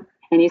hopeful,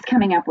 and he's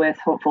coming up with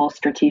hopeful,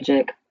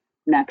 strategic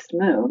next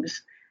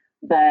moves,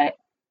 but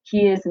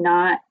he is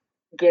not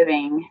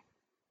giving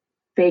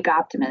fake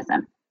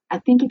optimism. I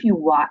think if you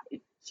watch,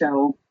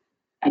 so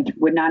I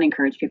would not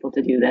encourage people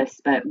to do this,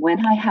 but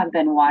when I have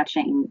been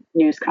watching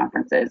news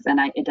conferences, and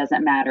it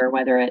doesn't matter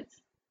whether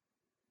it's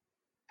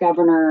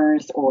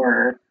governors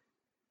or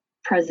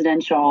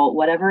presidential,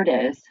 whatever it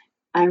is,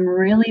 I'm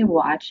really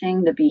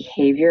watching the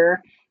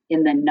behavior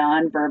in the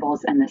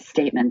nonverbals and the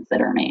statements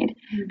that are made.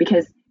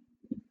 Because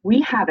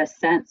we have a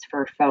sense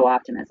for faux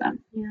optimism.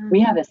 Yeah.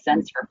 We have a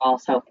sense for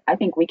false hope. I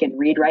think we can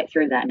read right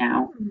through that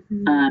now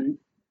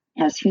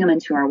as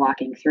humans who are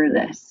walking through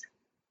this.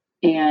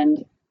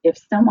 And if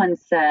someone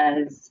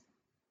says,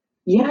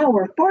 yeah,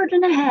 we're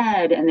forging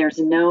ahead, and there's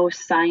no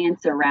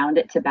science around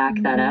it to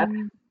back that up,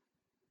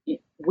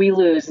 we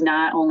lose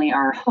not only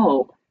our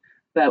hope,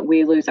 but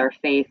we lose our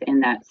faith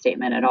in that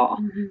statement at all.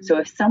 So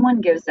if someone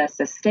gives us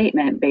a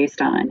statement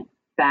based on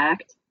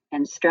fact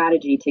and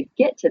strategy to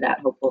get to that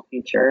hopeful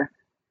future,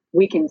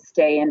 we can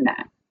stay in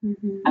that.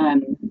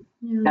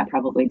 That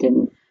probably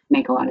didn't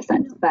make a lot of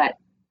sense, but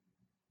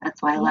that's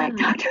why I like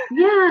Dr.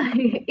 Yeah.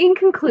 In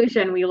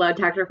conclusion, we love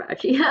Dr.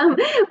 Fauci.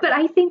 But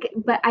I think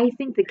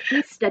the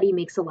case study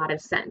makes a lot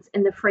of sense.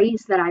 And the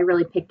phrase that I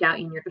really picked out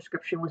in your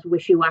description was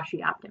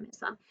wishy-washy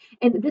optimism.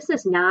 And this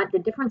is not the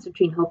difference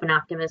between hope and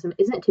optimism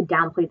isn't to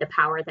downplay the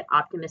power that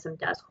optimism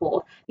does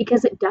hold,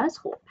 because it does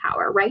hold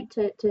power, right?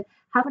 To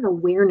have an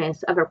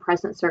awareness of our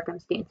present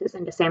circumstances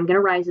and to say, I'm going to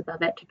rise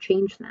above it to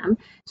change them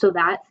so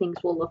that things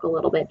will look a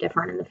little bit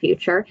different in the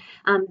future.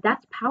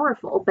 That's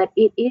powerful, but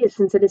it is,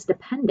 since it is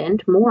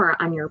dependent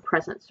more on your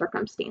present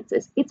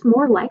circumstances, it's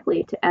more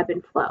likely to ebb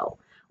and flow.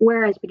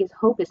 Whereas because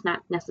hope is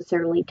not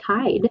necessarily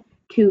tied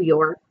to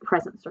your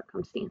present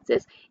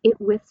circumstances,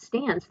 it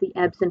withstands the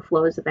ebbs and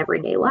flows of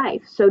everyday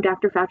life. So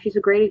Dr. Fauci is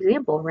a great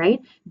example, right?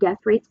 Death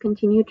rates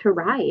continue to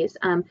rise.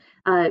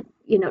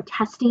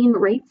 Testing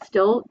rates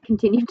still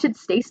continue to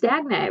stay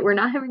stagnant. We're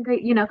not having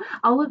great,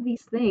 all of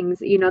these things,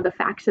 the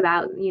facts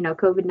about,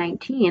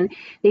 COVID-19,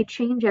 they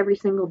change every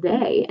single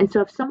day. And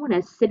so if someone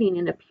is sitting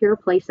in a pure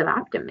place of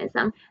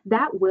optimism,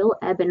 that will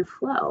ebb and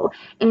flow.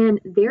 And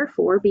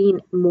therefore,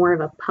 being more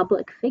of a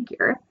public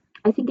figure,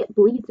 I think it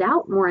bleeds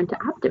out more into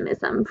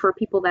optimism for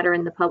people that are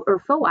in the pub or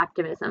faux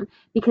optimism,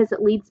 because it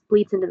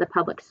bleeds into the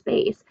public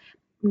space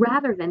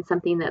rather than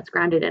something that's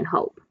grounded in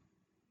hope,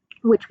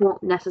 which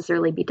won't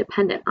necessarily be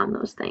dependent on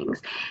those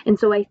things. And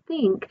so I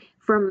think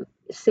from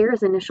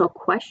Sarah's initial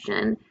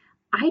question,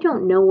 I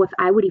don't know if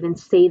I would even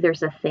say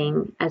there's a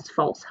thing as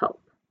false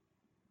hope.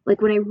 Like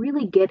when I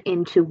really get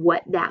into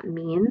what that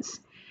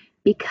means,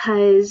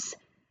 because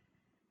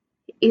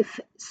if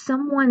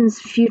someone's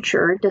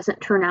future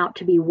doesn't turn out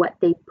to be what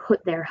they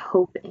put their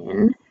hope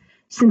in,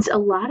 since a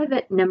lot of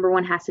it, number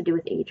one, has to do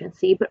with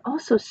agency, but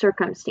also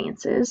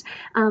circumstances,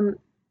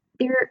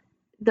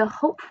 the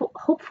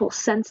hopeful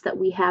sense that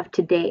we have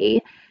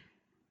today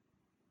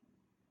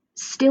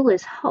still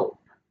is hope,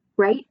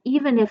 right?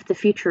 Even if the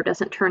future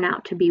doesn't turn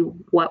out to be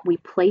what we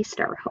placed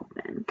our hope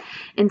in.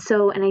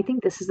 And I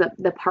think this is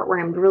the part where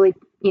I'm really,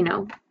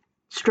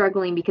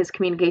 struggling, because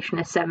communication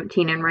is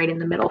 17 and right in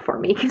the middle for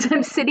me, because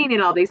I'm sitting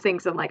in all these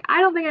things. I'm like, I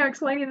don't think I'm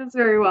explaining this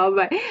very well,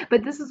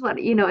 but this is what,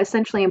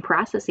 essentially I'm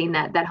processing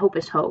that hope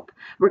is hope,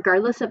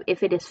 regardless of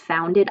if it is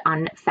founded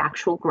on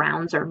factual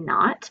grounds or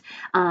not,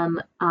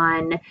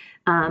 on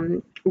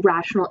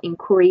rational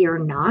inquiry or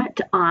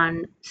not,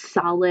 on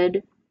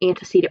solid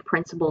antecedent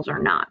principles or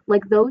not.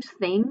 Like those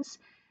things,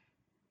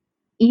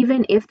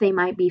 even if they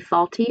might be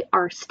faulty,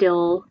 are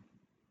still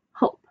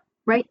hope,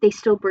 right? They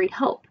still breed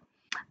hope.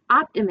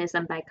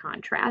 Optimism, by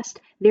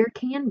contrast, there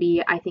can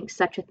be, I think,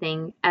 such a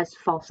thing as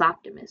false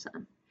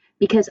optimism,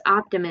 because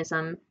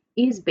optimism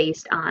is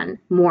based on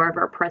more of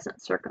our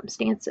present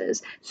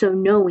circumstances. So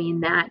knowing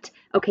that,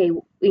 okay,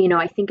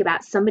 I think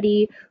about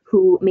somebody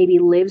who maybe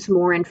lives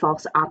more in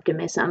false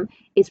optimism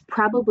is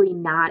probably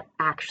not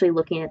actually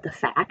looking at the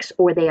facts,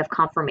 or they have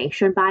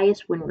confirmation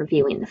bias when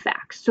reviewing the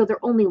facts. So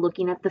they're only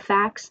looking at the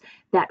facts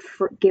that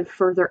give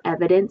further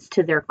evidence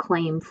to their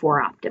claim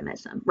for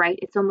optimism, right?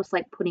 It's almost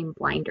like putting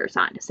blinders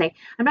on to say,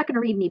 I'm not going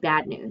to read any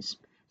bad news,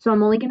 so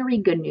I'm only going to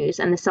read good news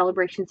and the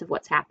celebrations of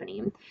what's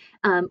happening,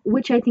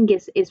 which I think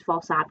is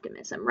false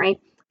optimism, right?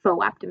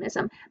 Faux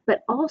optimism.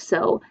 But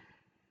also,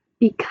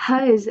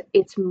 because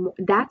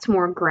that's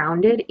more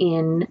grounded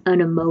in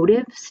an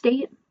emotive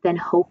state than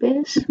hope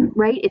is,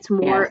 right? It's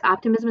more,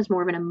 optimism is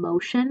more of an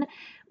emotion.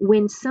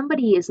 When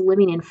somebody is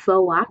living in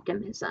faux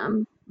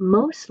optimism,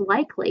 most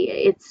likely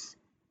it's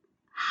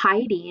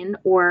hiding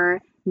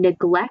or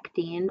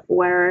neglecting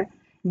or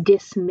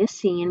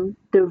dismissing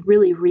the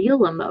really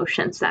real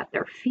emotions that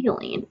they're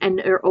feeling,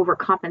 and are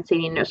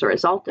overcompensating as a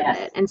result of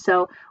it. And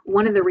so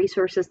one of the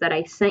resources that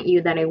I sent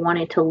you that I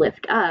wanted to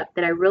lift up,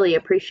 that I really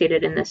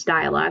appreciated in this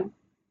dialogue,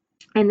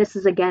 and this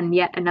is again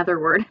yet another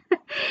word,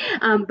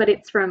 but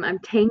it's from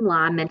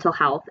Tangla Mental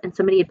Health, and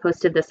somebody had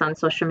posted this on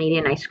social media,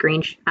 and I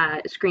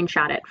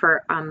screenshot it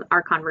for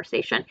our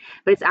conversation.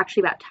 But it's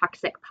actually about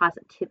toxic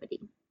positivity.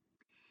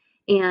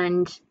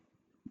 And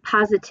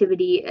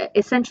positivity,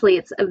 essentially,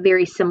 it's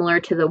very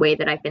similar to the way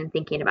that I've been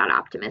thinking about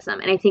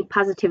optimism. And I think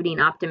positivity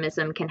and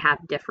optimism can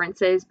have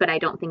differences, but I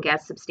don't think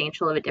as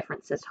substantial of a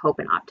difference as hope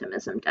and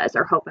optimism does,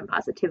 or hope and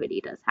positivity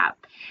does have.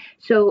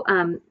 So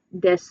again,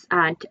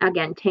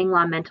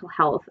 Tangla Mental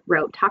Health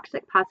wrote,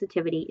 toxic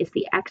positivity is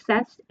the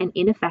excess and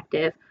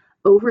ineffective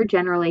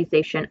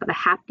overgeneralization of a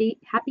happy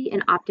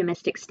and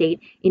optimistic state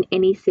in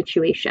any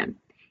situation,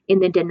 in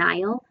the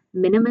denial,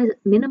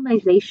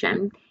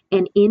 minimization,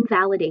 and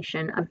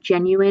invalidation of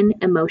genuine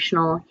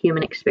emotional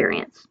human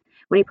experience.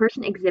 When a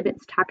person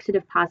exhibits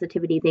toxic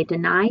positivity, they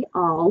deny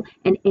all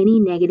and any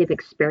negative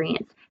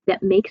experience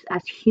that makes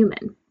us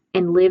human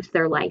and lives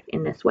their life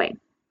in this way.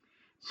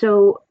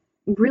 So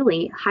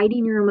really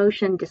hiding your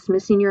emotion,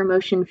 dismissing your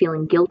emotion,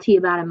 feeling guilty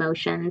about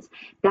emotions,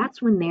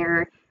 that's when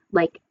they're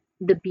like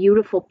the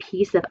beautiful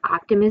piece of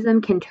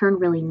optimism can turn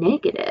really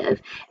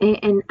negative.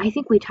 And I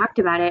think we talked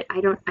about it.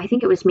 I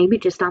think it was maybe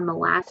just on the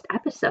last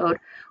episode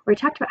where I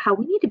talked about how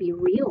we need to be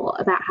real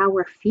about how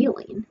we're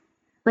feeling.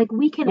 Like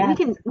we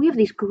have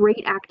these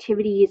great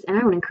activities, and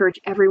I would encourage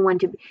everyone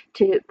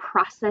to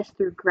process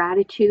through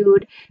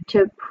gratitude,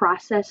 to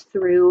process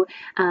through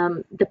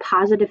the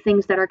positive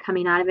things that are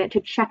coming out of it,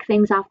 to check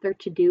things off their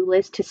to-do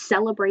list, to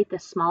celebrate the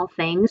small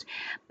things,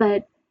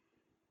 but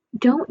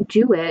don't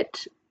do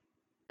it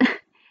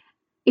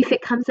if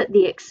it comes at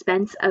the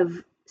expense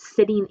of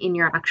sitting in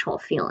your actual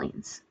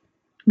feelings,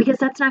 because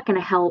that's not going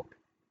to help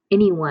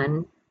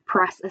anyone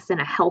process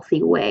in a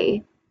healthy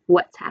way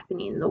what's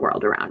happening in the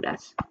world around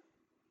us.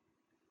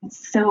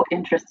 It's so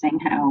interesting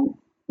how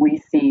we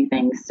see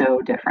things so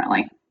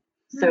differently.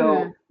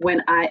 So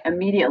when I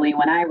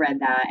read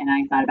that and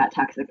I thought about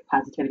toxic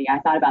positivity, I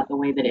thought about the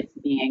way that it's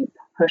being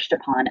pushed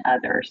upon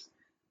others.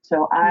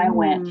 So I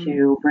went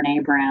to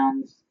Brene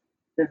Brown's,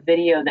 the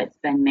video that's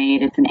been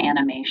made. It's an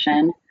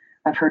animation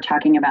of her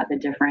talking about the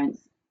difference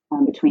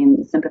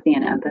between sympathy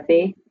and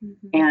empathy.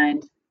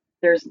 And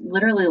there's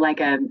literally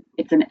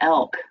it's an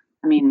elk.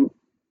 I mean,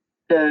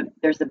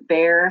 there's a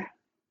bear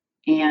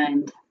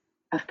and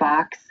a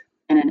fox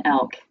and an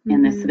elk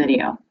in this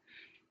video.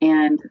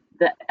 And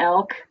the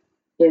elk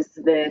is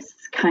this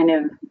kind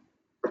of,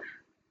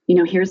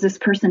 here's this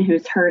person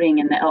who's hurting,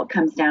 and the elk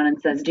comes down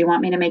and says, do you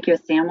want me to make you a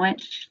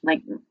sandwich?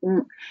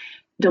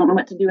 Don't know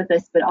what to do with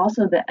this. But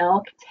also the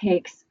elk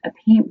takes a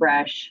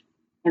paintbrush,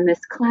 and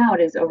this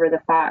cloud is over the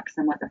fox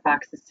and what the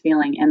fox is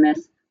feeling. And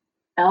this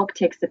elk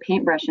takes the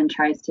paintbrush and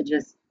tries to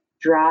just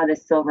draw the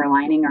silver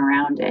lining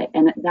around it.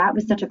 And that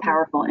was such a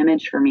powerful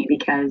image for me,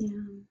 because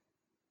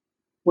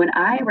when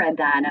I read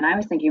that and I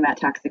was thinking about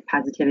toxic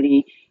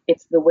positivity,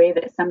 it's the way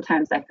that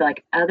sometimes I feel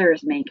like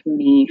others make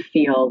me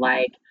feel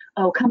like,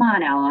 oh, come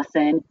on,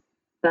 Allison,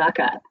 buck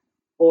up,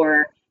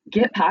 or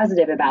get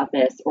positive about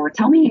this, or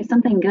tell me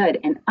something good.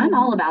 And I'm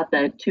all about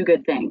the two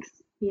good things.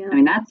 Yeah. I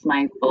mean, that's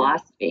my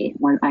philosophy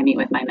when I meet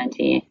with my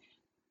mentee,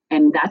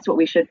 and that's what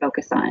we should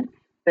focus on.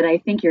 But I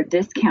think you're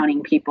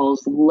discounting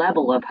people's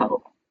level of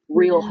hope,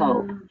 real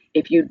hope,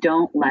 if you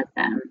don't let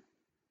them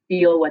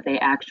feel what they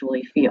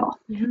actually feel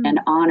and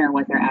honor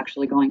what they're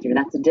actually going through.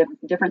 That's the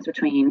difference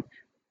between,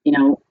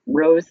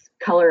 rose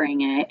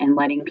coloring it and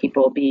letting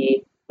people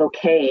be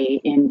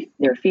okay in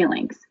their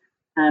feelings.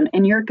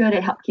 And you're good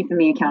at keeping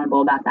me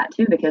accountable about that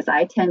too, because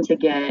I tend to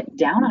get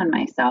down on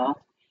myself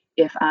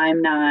if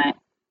I'm not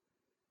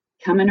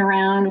coming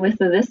around with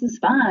this is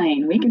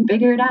fine, we can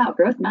figure it out,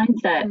 growth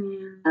mindset.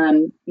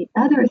 The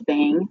other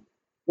thing,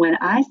 when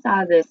I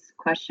saw this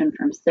question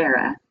from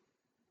Sarah,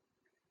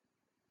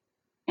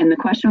 and the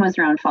question was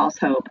around false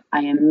hope,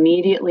 I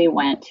immediately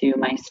went to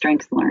my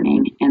strengths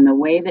learning. And the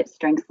way that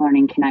strengths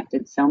learning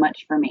connected so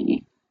much for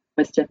me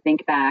was to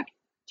think back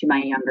to my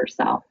younger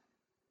self.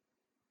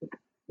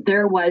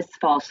 There was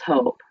false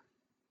hope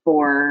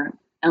for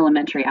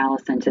elementary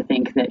Allison to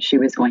think that she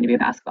was going to be a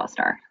basketball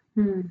star.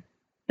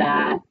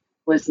 That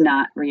was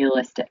not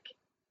realistic.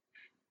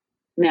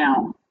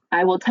 Now,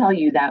 I will tell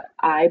you that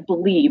I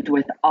believed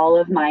with all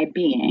of my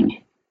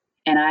being,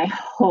 and I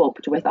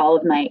hoped with all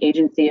of my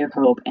agency of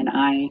hope, and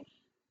I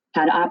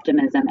had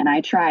optimism, and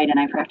I tried, and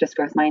I practiced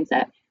growth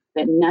mindset,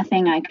 that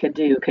nothing I could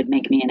do could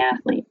make me an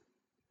athlete.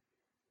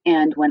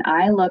 And when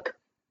I look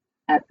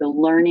at the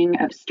learning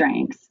of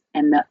strengths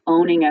and the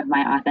owning of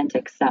my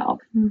authentic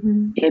self,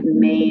 it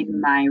made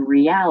my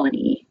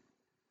reality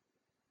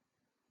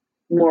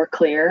more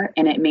clear,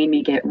 and it made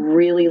me get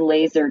really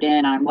lasered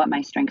in on what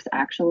my strengths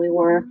actually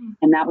were.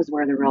 And that was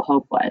where the real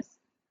hope was.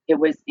 It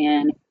was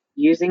in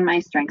using my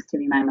strengths to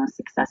be my most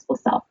successful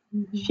self,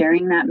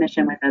 sharing that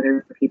mission with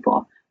other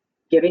people,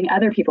 giving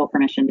other people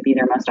permission to be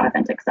their most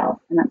authentic self.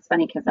 And that's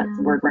funny because that's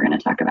the word we're going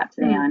to talk about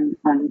today on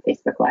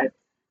Facebook Live.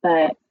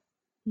 But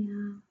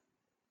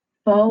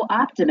faux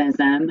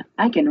optimism,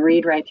 I can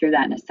read right through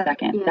that in a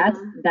second. That's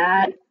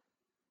that.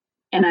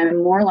 And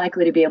I'm more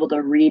likely to be able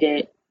to read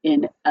it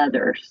in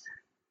others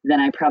than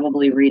I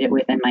probably read it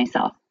within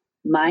myself.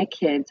 My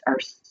kids are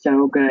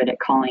so good at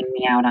calling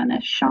me out on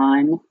this,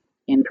 Sean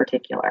in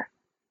particular,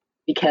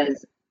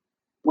 because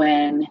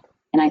and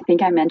I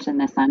think I mentioned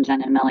this on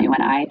Jen and Millie,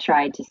 when I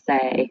tried to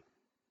say,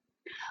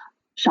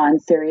 Sean,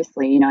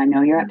 seriously, I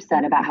know you're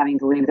upset about having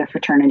to leave the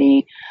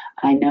fraternity.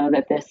 I know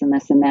that this and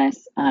this and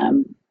this,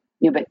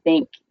 but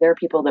there are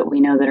people that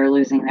we know that are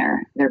losing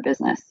their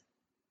business.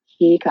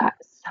 He got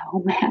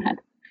so mad,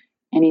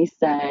 and he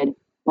said,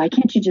 why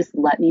can't you just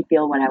let me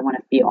feel what I want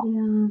to feel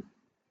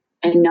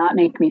and not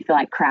make me feel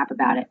like crap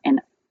about it? And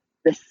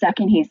the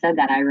second he said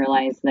that, I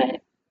realized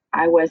that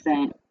I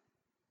wasn't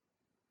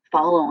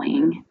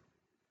following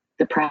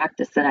the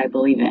practice that I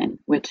believe in,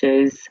 which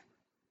is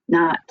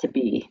not to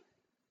be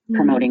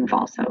promoting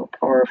false hope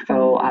or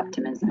faux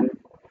optimism.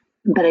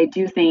 But I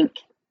do think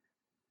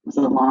it was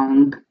a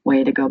long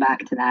way to go back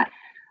to that.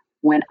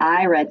 When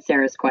I read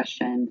Sarah's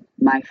question,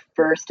 my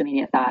first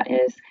immediate thought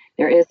is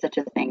there is such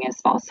a thing as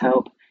false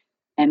hope,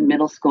 and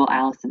middle school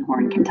Allison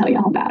Horn can tell you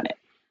all about it.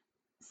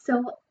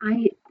 So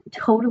I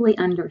totally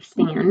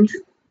understand,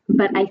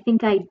 but I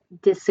think I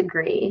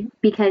disagree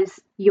because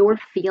your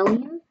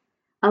feeling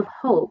of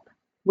hope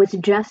was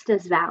just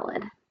as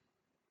valid.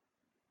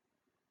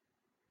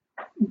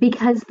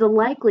 Because the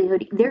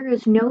likelihood, there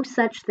is no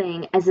such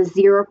thing as a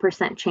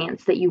 0%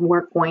 chance that you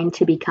weren't going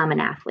to become an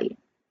athlete.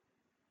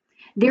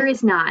 There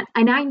is not.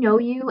 And I know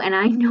you and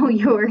I know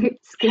your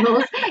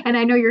skills and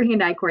I know your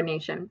hand-eye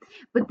coordination,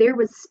 but there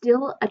was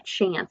still a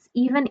chance,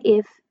 even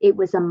if it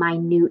was a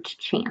minute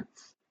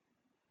chance.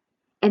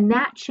 And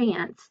that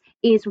chance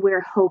is where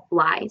hope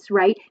lies,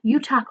 right? You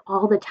talk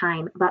all the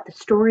time about the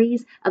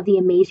stories of the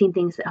amazing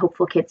things that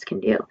hopeful kids can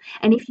do.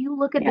 And if you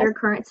look at their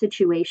current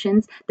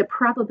situations, the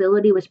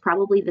probability was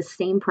probably the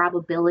same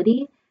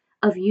probability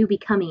of you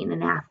becoming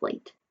an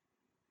athlete,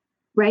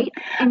 right?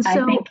 And so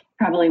I think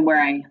probably what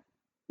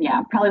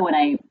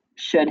I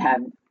should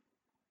have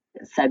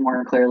said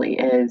more clearly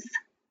is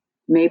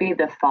maybe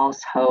the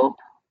false hope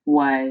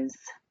was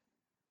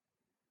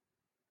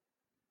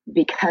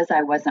because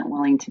I wasn't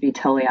willing to be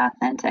totally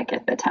authentic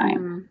at the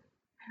time.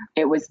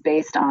 It was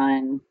based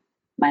on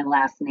my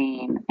last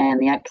name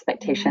and the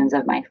expectations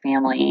of my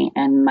family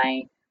and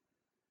my,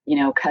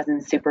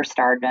 cousin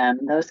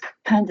superstardom. Those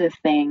kinds of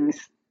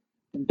things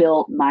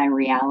built my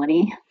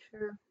reality.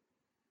 Sure.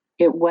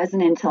 It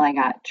wasn't until I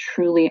got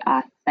truly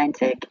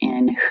authentic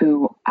in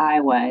who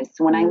I was.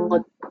 When I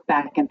look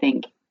back and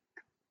think,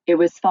 it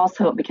was false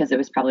hope because it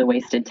was probably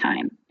wasted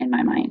time in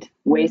my mind,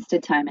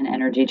 wasted time and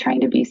energy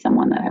trying to be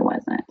someone that I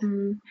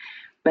wasn't.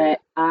 But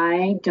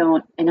I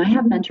don't, and I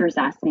have mentors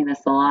ask me this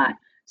a lot.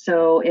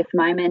 So if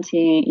my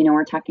mentee,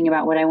 we're talking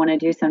about what I want to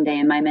do someday,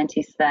 and my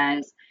mentee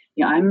says,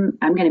 I'm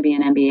going to be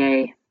an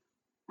NBA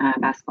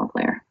basketball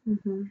player.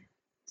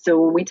 So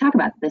when we talk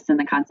about this in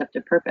the concept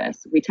of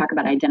purpose, we talk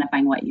about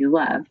identifying what you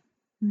love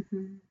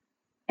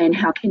and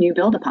how can you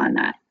build upon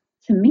that.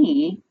 To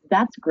me,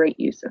 that's great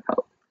use of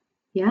hope.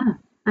 Yeah.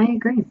 I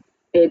agree.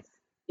 It's,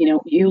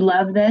 you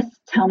love this.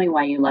 Tell me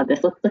why you love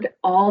this. Let's look at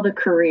all the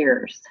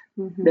careers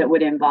that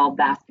would involve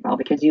basketball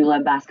because you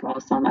love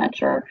basketball so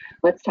much. Or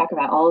let's talk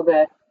about all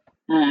the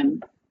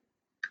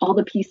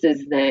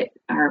pieces that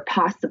are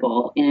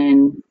possible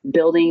in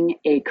building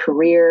a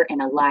career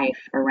and a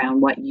life around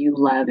what you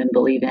love and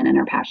believe in and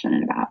are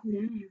passionate about.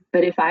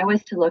 But if I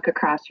was to look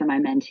across from my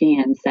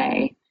mentee and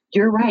say,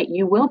 you're right,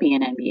 you will be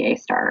an NBA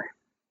star,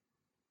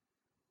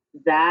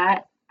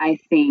 that I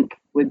think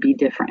would be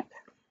different.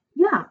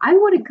 Yeah, I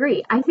would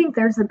agree. I think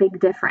there's a big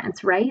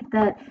difference, right?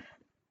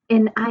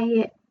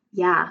 I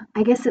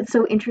guess it's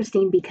so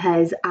interesting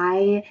because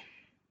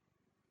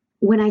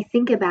when I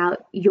think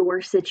about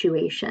your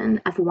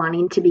situation of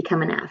wanting to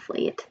become an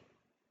athlete,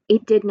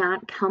 it did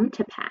not come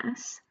to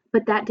pass,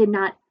 but that did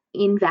not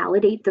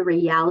invalidate the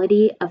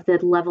reality of the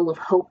level of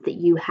hope that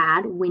you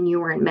had when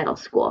you were in middle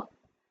school.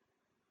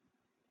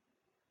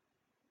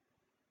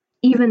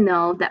 Even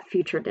though that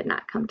future did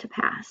not come to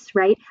pass,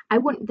 right? I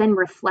wouldn't then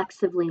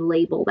reflexively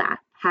label that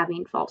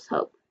having false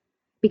hope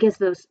because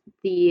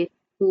the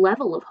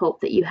level of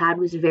hope that you had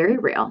was very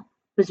real,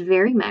 was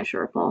very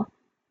measurable,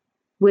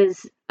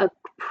 was a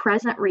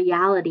present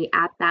reality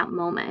at that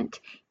moment,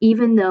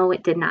 even though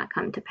it did not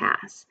come to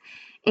pass.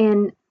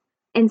 And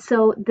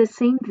so the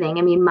same thing,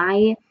 I mean,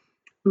 my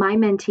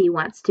mentee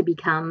wants to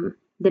become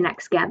the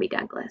next Gabby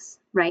Douglas,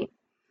 right?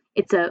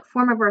 It's a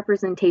form of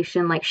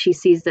representation. Like she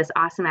sees this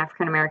awesome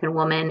African-American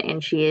woman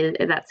and she is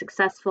that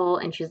successful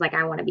and she's like,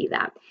 I want to be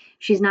that.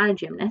 She's not a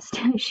gymnast.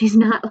 She's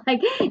not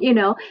like,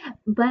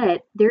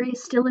 but there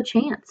is still a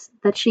chance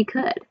that she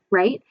could,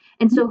 right?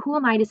 And so who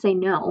am I to say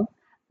no?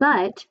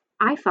 But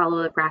I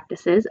follow the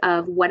practices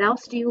of what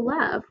else do you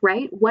love,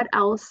 right? What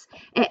else?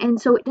 And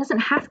so it doesn't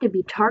have to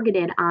be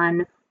targeted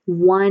on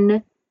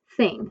one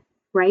thing,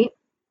 right?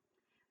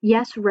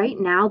 Yes, right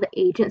now the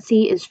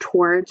agency is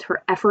towards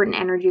her effort and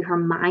energy, her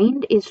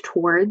mind is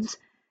towards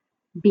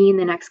being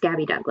the next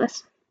Gabby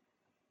Douglas.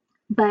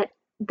 But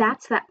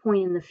that's that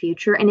point in the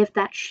future. And if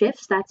that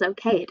shifts, that's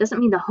okay. It doesn't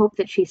mean the hope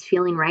that she's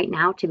feeling right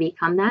now to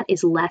become that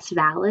is less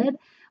valid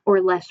or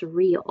less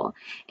real.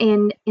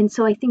 And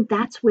so I think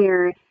that's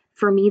where,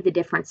 for me, the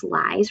difference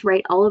lies,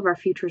 right? All of our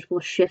futures will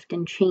shift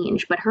and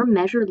change, but her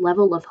measured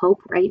level of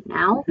hope right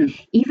now,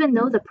 even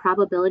though the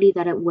probability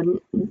that it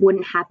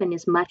wouldn't happen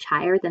is much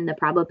higher than the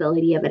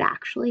probability of it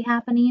actually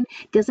happening,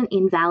 doesn't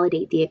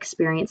invalidate the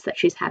experience that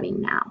she's having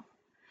now.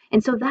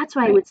 And so that's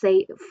why I would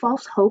say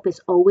false hope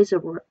is always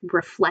a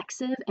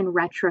reflexive and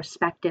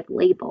retrospective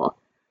label.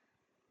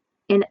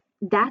 And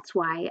that's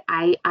why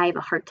I have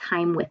a hard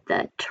time with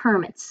the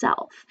term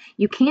itself.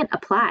 You can't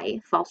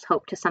apply false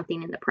hope to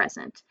something in the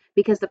present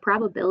because the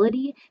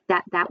probability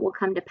that that will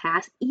come to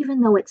pass,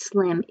 even though it's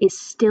slim, is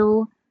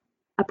still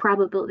a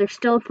probability. There's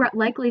still a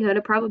likelihood,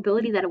 a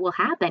probability that it will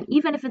happen,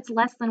 even if it's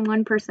less than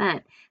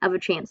 1% of a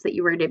chance that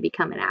you were to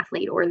become an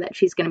athlete or that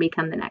she's going to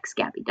become the next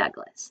Gabby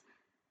Douglas.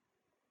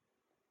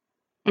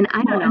 And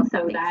I don't know and if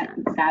so that makes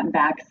sense. that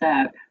backs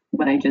up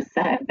what I just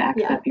said,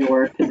 backs Yeah. up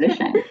your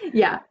position.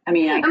 Yeah. I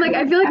mean, I'm like,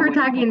 I feel like we're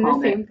wouldn't talking have the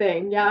called it, same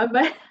thing. Yeah.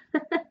 But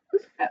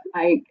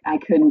I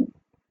couldn't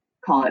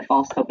call it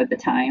false hope at the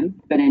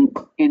time, but in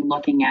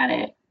looking at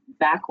it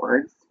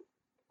backwards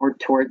or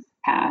towards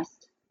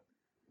past,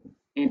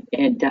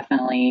 it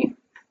definitely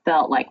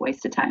felt like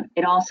wasted time.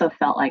 It also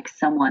felt like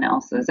someone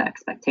else's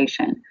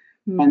expectation.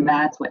 And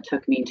that's what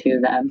took me to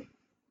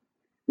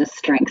the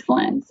strengths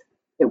lens.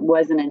 It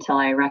wasn't until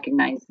I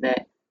recognized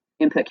that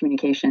input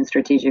communication,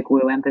 strategic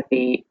woo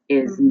empathy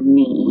is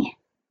me,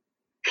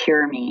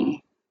 pure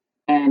me,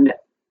 and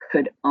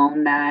could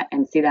own that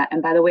and see that.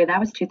 And by the way, that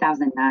was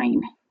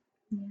 2009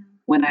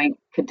 when I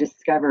could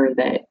discover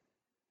that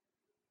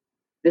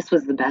this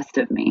was the best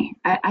of me.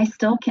 I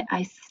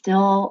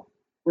still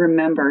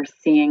remember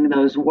seeing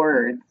those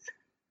words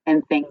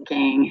and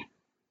thinking,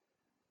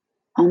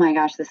 oh my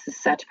gosh, this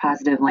is such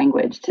positive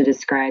language to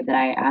describe that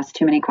I ask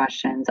too many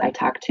questions, I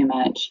talk too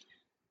much,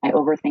 I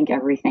overthink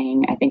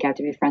everything, I think I have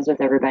to be friends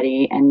with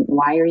everybody, and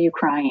why are you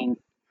crying?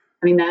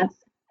 I mean,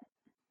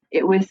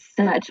 it was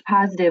such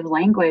positive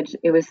language.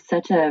 It was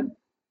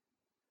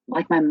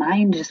like my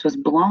mind just was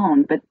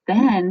blown. But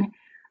then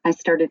I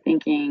started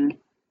thinking,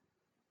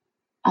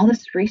 all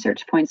this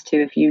research points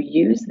to, if you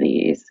use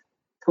these,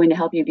 it's going to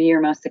help you be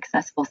your most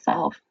successful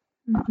self.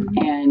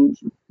 And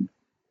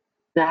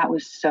that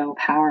was so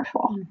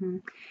powerful.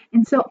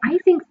 And so I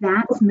think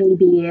that's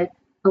maybe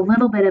a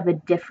little bit of a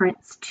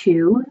difference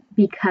too,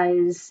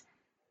 because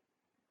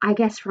I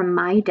guess from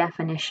my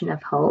definition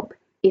of hope,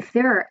 if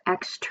there are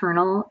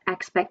external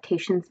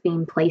expectations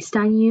being placed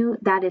on you,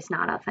 that is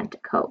not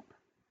authentic hope.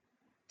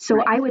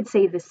 So I would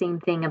say the same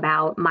thing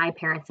about my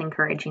parents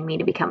encouraging me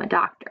to become a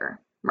doctor,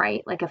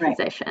 right? Like a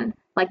physician.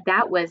 Like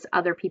that was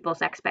other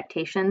people's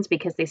expectations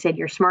because they said,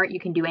 you're smart, you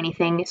can do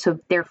anything. So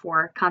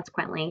therefore,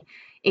 consequently,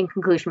 in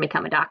conclusion,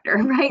 become a doctor,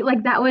 right?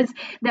 Like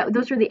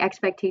those were the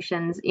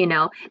expectations,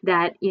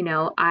 that,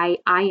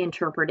 I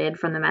interpreted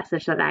from the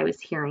message that I was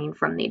hearing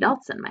from the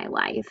adults in my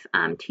life,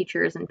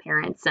 teachers and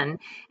parents, and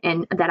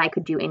that I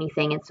could do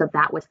anything. And so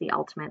that was the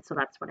ultimate. So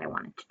that's what I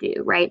wanted to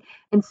do. Right.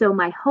 And so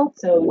my hope.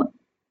 So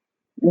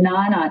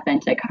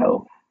non-authentic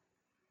hope.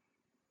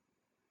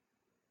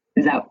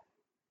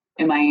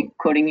 Am I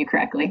quoting you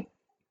correctly?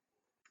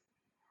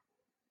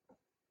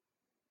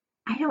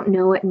 I don't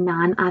know what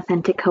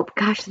non-authentic hope.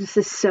 Gosh, this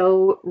is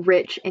so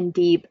rich and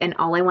deep, and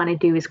all I want to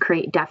do is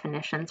create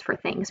definitions for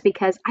things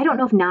because I don't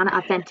know if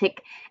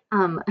non-authentic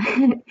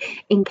encapsulates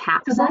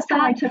so that's that.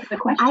 How I took the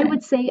question. I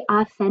would say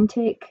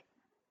authentic,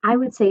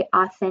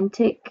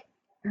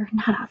 or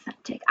not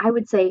authentic. I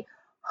would say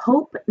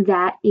hope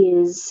that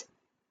is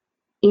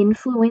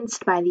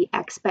influenced by the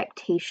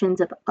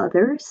expectations of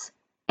others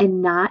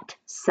and not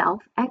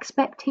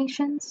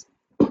self-expectations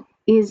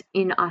is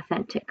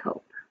inauthentic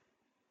hope.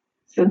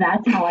 So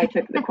that's how I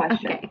took the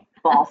question. Okay.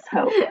 False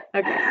hope.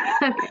 Okay.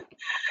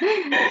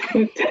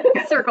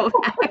 Circle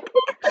back.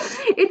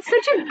 It's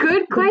such a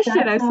good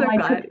question. I'm so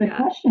glad. I took the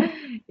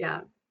question.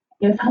 Yeah.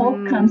 If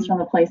hope comes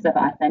from a place of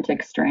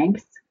authentic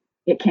strength,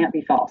 it can't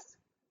be false.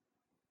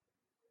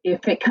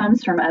 If it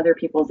comes from other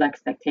people's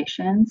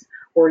expectations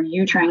or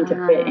you trying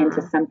to fit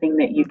into something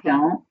that you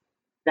don't,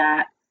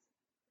 that's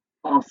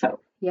false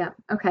hope. Yeah.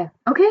 Okay.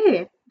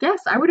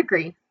 Yes, I would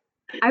agree.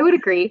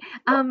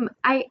 In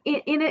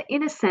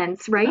a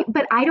sense, right?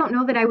 But I don't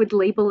know that I would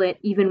label it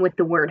even with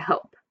the word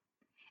hope.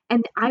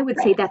 And I would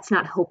say that's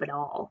not hope at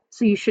all.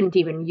 So you shouldn't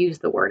even use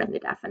the word in the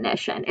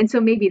definition. And so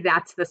maybe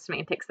that's the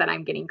semantics that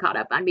I'm getting caught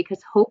up on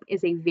because hope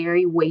is a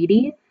very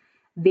weighty,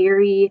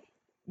 very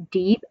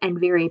deep, and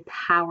very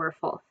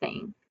powerful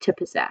thing to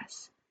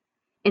possess.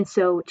 And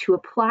so to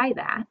apply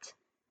that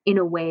in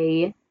a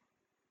way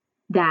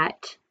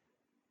that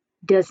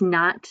does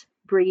not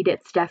breed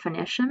its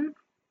definition,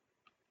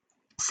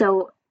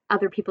 so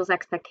other people's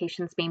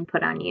expectations being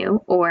put on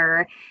you,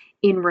 or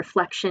in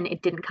reflection,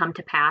 it didn't come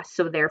to pass,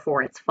 so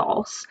therefore it's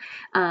false.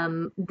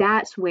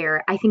 That's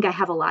where I think I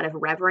have a lot of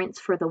reverence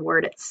for the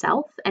word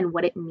itself and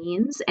what it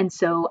means. And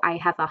so I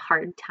have a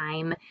hard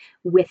time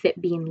with it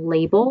being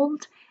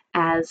labeled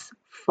as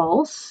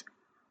false.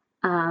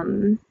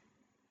 But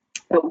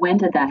when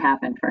did that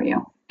happen for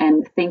you?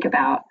 And think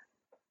about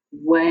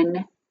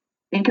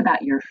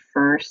your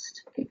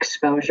first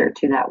exposure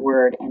to that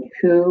word and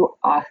who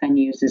often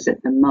uses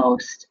it the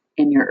most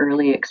in your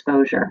early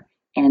exposure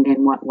and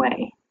in what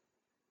way.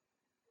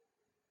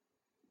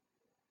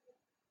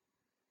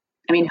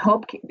 I mean,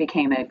 hope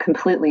became a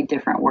completely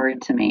different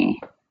word to me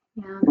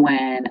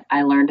when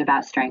I learned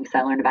about strengths.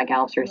 I learned about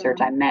Gallup's research.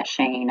 I met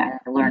Shane. I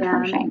learned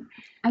from Shane.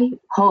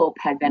 Hope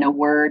had been a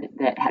word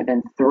that had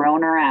been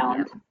thrown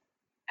around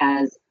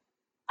as,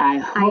 I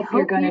hope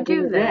you're going to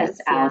do this,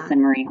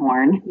 Allison Marie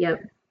Horn.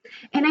 Yep.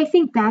 And I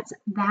think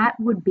that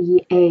would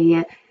be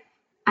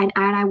and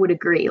I would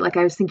agree. Like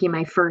I was thinking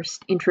my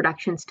first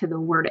introductions to the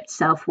word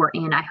itself were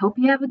in, I hope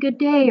you have a good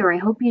day, or I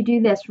hope you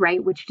do this,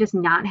 right? Which does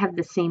not have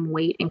the same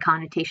weight and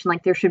connotation.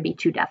 Like there should be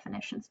two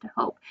definitions to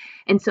hope.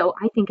 And so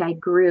I think I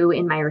grew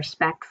in my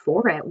respect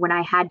for it when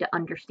I had to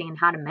understand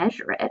how to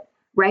measure it,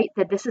 right?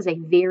 That this is a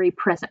very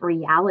present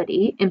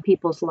reality in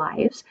people's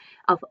lives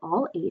of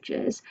all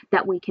ages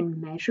that we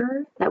can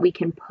measure, that we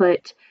can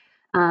put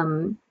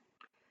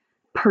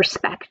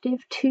perspective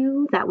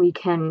to, that we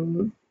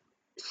can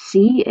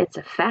see its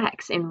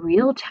effects in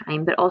real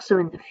time, but also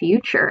in the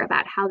future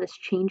about how this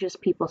changes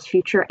people's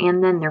future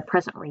and then their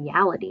present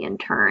reality in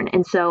turn.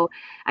 And so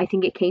I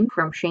think it came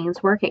from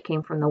Shane's work. It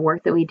came from the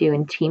work that we do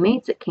in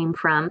Teammates. It came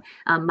from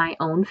my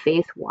own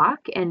faith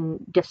walk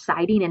and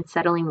deciding and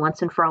settling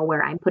once and for all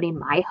where I'm putting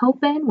my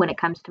hope in when it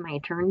comes to my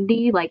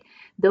eternity, like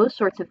those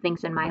sorts of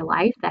things in my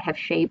life that have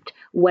shaped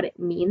what it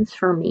means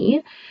for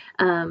me.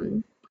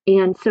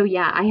 And so,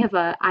 yeah,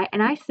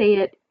 I say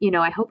it,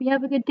 I hope you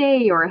have a good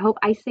day, or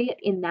I say it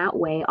in that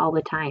way all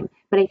the time,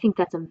 but I think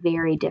that's a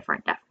very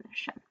different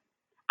definition.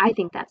 I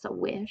think that's a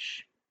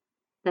wish,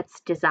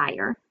 that's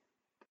desire,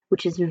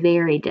 which is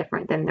very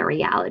different than the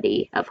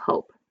reality of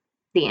hope,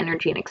 the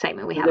energy and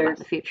excitement we have about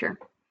the future.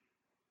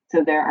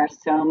 So there are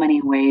so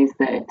many ways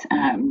that,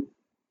 and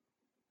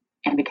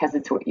because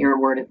it's your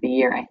word of the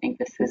year, I think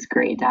this is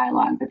great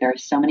dialogue, but there are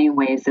so many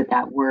ways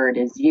that word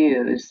is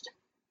used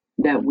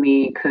that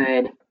we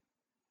could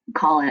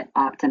call it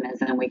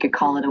optimism, we could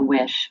call it a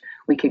wish,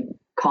 we could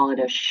call it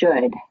a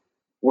should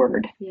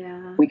word.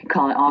 Yeah. We could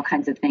call it all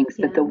kinds of things,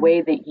 but the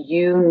way that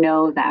you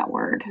know that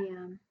word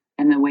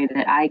and the way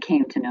that I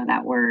came to know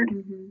that word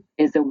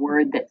is a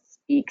word that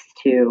speaks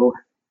to,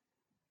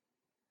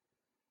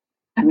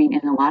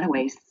 in a lot of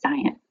ways,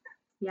 science.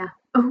 Yeah.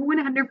 Oh,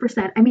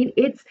 100%.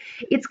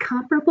 It's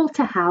comparable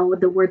to how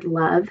the word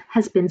love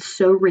has been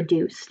so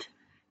reduced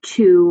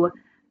to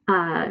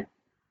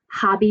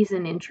hobbies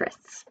and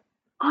interests.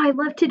 Oh, I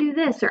love to do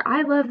this, or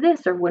I love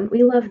this, or wouldn't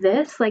we love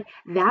this? Like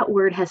that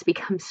word has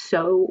become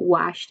so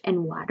washed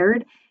and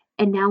watered,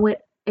 and now it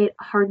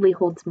hardly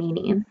holds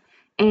meaning.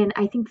 And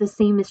I think the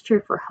same is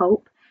true for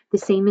hope. The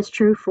same is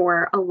true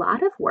for a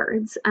lot of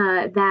words,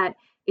 that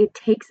it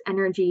takes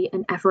energy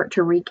and effort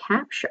to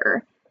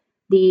recapture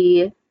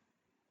the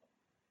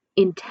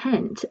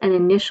intent and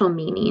initial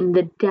meaning,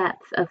 the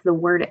depth of the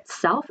word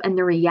itself, and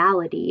the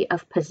reality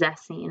of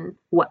possessing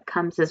what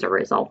comes as a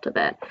result of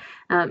it.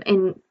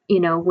 And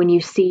when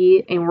you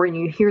see and when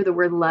you hear the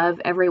word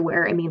love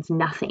everywhere, it means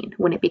nothing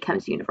when it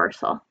becomes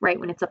universal, right?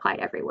 When it's applied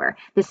everywhere.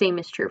 The same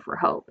is true for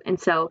hope. And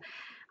so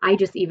I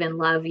just even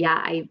love,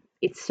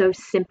 it's so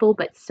simple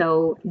but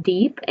so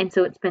deep, and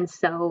so it's been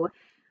so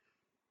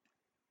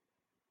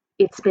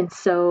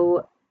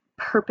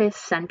purpose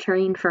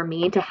centering for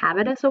me to have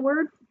it as a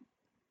word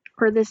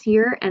for this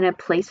year and a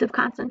place of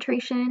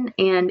concentration.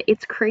 And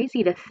it's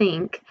crazy to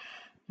think,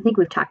 I think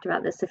we've talked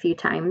about this a few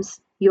times,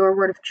 your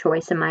word of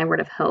choice and my word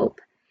of hope,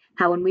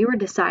 how when we were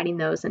deciding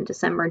those in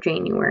December,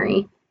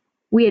 January,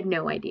 we had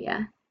no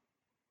idea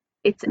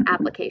its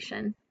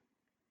application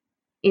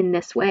in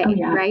this way,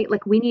 right?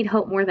 Like we need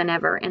hope more than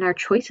ever, and our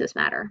choices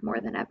matter more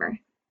than ever.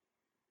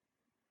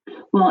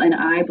 Well, and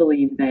I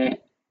believe that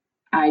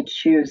I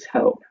choose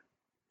hope.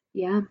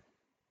 Yeah.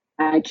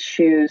 I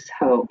choose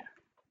hope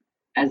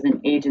as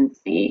an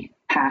agency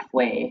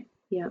pathway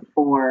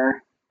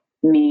for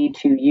me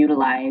to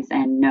utilize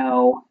and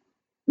know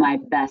my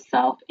best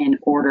self in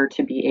order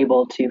to be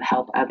able to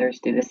help others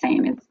do the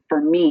same. And for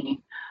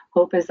me,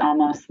 hope is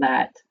almost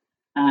that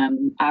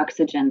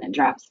oxygen that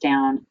drops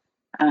down,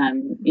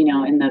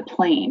 in the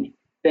plane,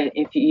 that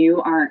if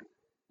you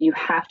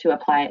have to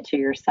apply it to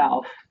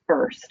yourself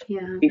first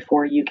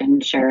before you can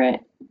share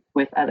it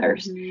with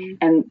others.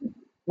 And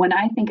when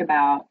I think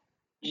about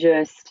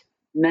just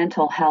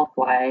mental health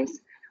wise,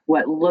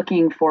 what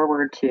looking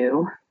forward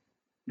to,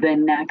 the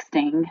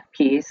nexting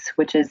piece,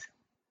 which is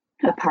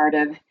a part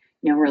of,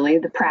 really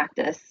the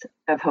practice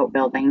of hope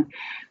building,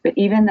 but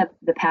even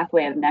the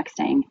pathway of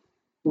nexting,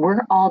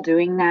 we're all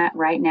doing that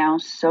right now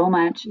so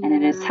much, and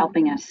it is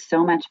helping us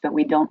so much, but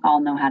we don't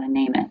all know how to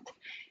name it.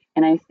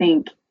 And I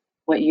think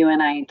what you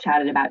and I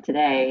chatted about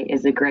today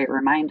is a great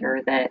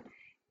reminder that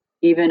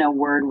even a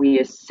word we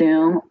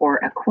assume or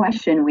a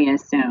question we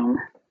assume,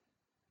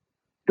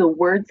 the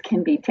words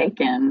can be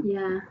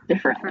taken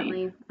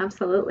differently.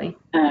 Absolutely.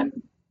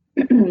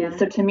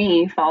 So to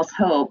me, false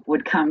hope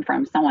would come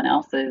from someone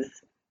else's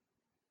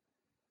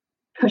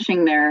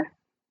pushing their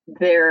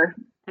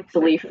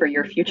belief for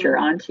your future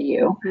onto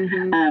you,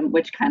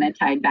 which kind of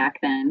tied back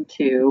then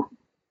to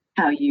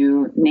how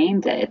you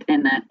named it.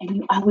 And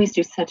you always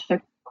do such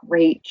a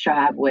great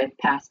job with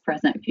past,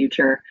 present,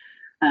 future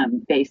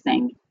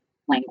basing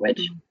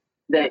language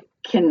that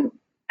can,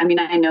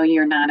 I know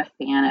you're not a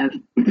fan of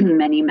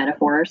many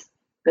metaphors,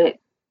 and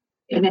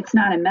it's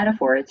not a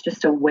metaphor, it's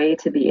just a way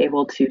to be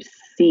able to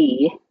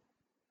see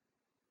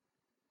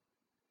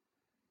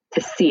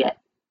it,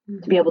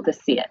 to be able to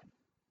see it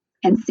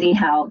and see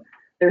how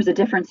there's a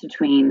difference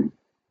between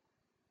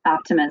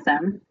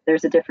optimism.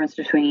 There's a difference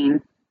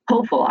between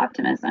hopeful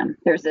optimism.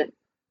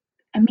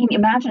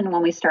 Imagine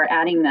when we start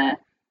adding the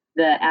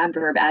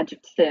adverb,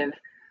 adjective,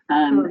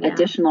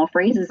 additional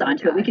phrases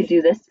onto it. We could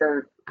do this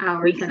for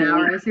hours weeks and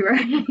hours.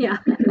 Right? Yeah.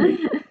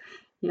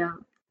 Yeah.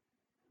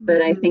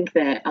 But I think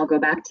that I'll go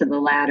back to the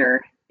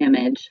ladder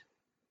image.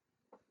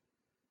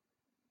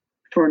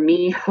 for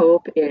me,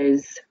 hope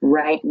is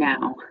right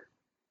now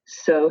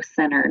so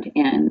centered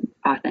in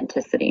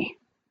authenticity.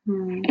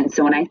 And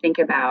so when I think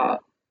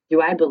about,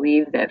 do I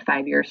believe that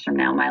 5 years from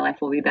now, my life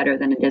will be better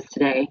than it is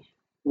today?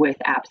 With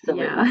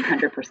absolute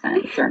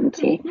 100%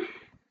 certainty.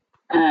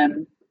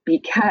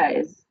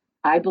 Because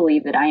I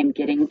believe that I am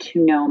getting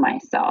to know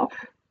myself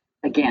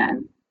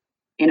again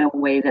in a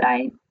way that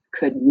I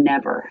could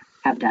never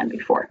have done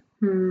before.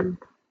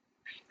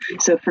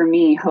 So for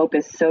me, hope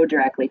is so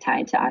directly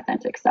tied to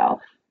authentic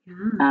self,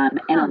 and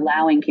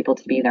allowing people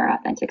to be their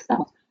authentic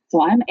self.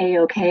 So I'm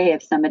A-okay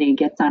if somebody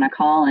gets on a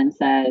call and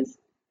says,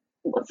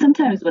 well,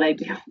 sometimes what I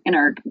do in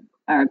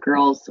our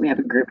girls, we have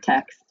a group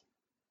text.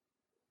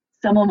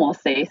 Someone will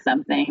say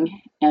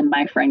something, and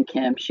my friend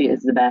Kim, she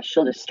is the best.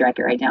 She'll just strike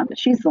it right down. But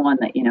she's the one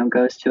that,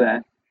 goes to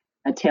a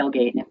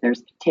tailgate, and if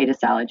there's potato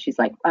salad, she's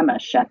like, I'm going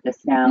to shut this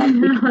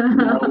down.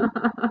 No,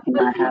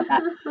 cannot have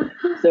that.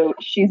 So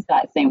she's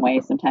that same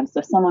way sometimes.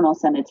 So someone will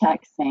send a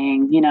text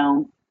saying,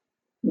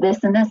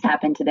 this and this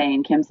happened today.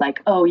 And Kim's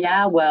like, oh,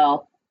 yeah,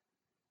 well,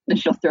 and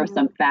she'll throw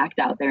some fact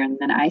out there. And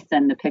then I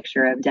send the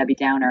picture of Debbie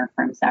Downer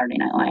from Saturday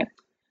Night Live.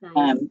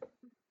 Nice.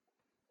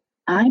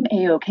 I'm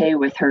A-okay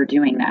with her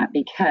doing that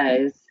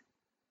because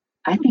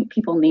I think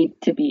people need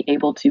to be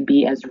able to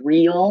be as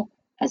real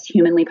as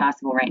humanly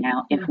possible right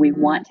now if we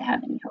want to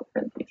have any hope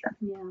for the future.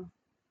 Yeah.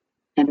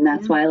 And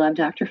that's why I love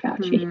Dr.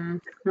 Fauci.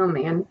 Oh,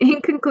 man.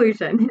 In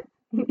conclusion,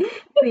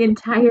 the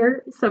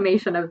entire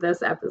summation of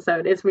this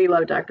episode is we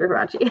love Dr.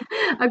 Fauci.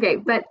 Okay,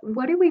 but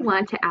what do we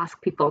want to ask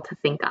people to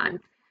think on?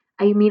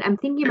 I mean, I'm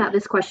thinking about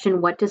this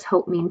question, what does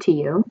hope mean to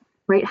you,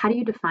 right? How do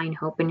you define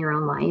hope in your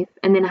own life?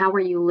 And then how are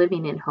you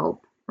living in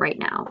hope right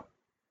now?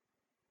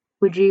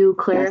 Would you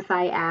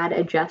clarify, add,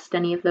 adjust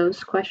any of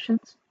those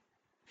questions?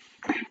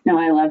 No,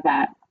 I love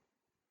that.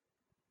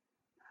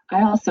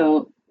 I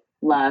also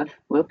love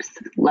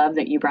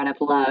that you brought up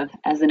love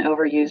as an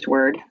overused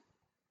word.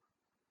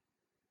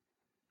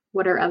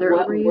 What are other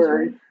overused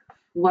words?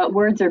 What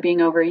words are being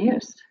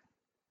overused?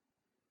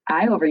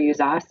 I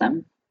overuse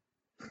awesome.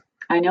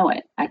 I know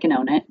it. I can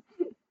own it.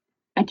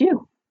 I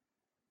do.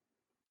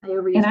 I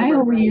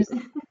overuse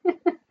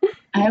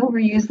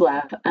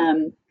love.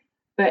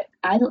 But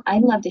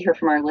I'd love to hear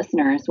from our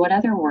listeners. What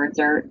other words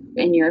are,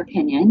 in your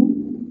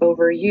opinion,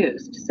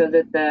 overused so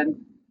that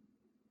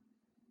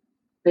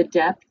the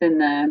depth and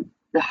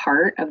the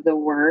heart of the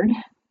word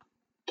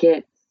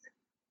gets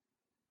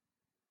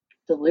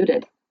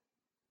diluted?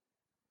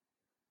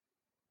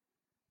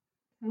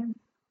 I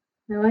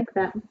like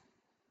that.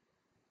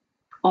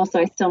 Also,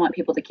 I still want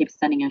people to keep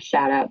sending us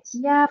shout outs.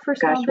 Yeah, for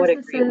small businesses. Gosh, what a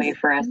great way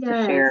for us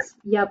to share.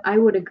 Yep, I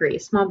would agree.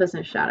 Small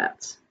business shout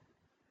outs.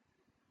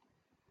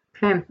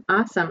 Okay,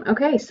 awesome.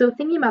 Okay, so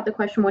thinking about the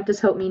question, what does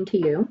hope mean to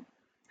you?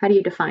 How do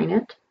you define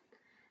it?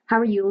 How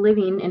are you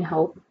living in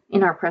hope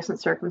in our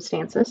present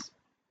circumstances?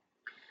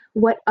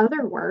 What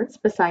other words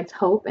besides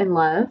hope and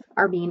love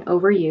are being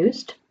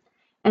overused?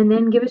 And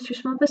then give us your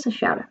small business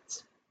shout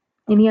outs.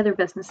 Any other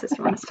businesses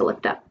you want us to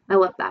lift up? I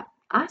love that.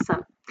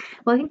 Awesome.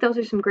 Well, I think those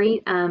are some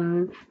great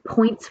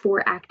points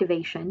for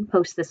activation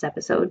post this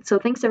episode. So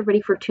thanks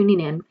everybody for tuning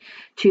in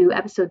to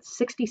episode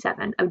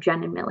 67 of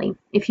Jen and Millie.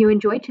 If you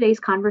enjoyed today's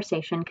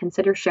conversation,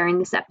 consider sharing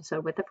this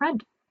episode with a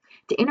friend.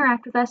 To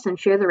interact with us and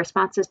share the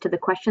responses to the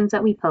questions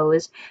that we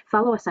pose,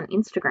 follow us on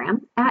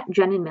Instagram at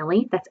Jen and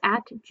Millie. That's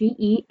at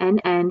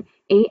GENNANDMILLIE.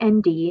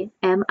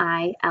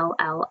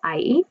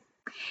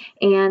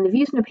 And the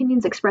views and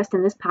opinions expressed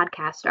in this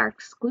podcast are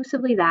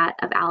exclusively that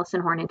of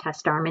Allison Horn and Tess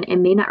Starman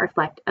and may not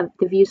reflect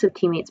the views of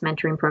Teammates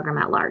Mentoring Program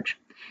at large.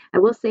 I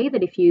will say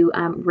that if you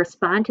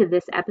respond to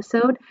this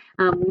episode,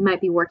 we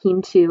might be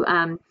working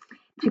to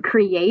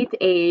create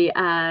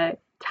a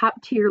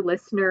top tier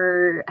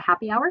listener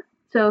happy hour.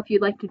 So if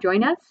you'd like to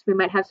join us, we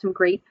might have some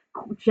great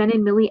Jen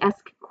and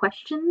Millie-esque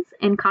questions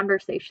and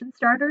conversation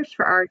starters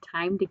for our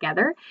time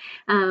together.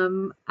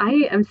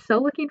 I am so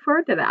looking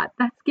forward to that.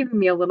 That's giving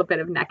me a little bit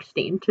of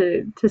nexting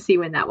to see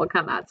when that will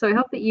come out. So I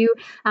hope that you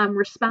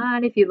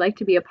respond. If you'd like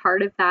to be a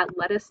part of that,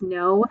 let us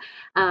know.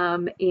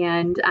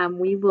 And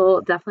we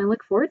will definitely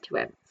look forward to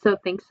it. So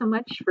thanks so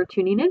much for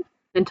tuning in.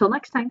 Until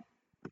next time.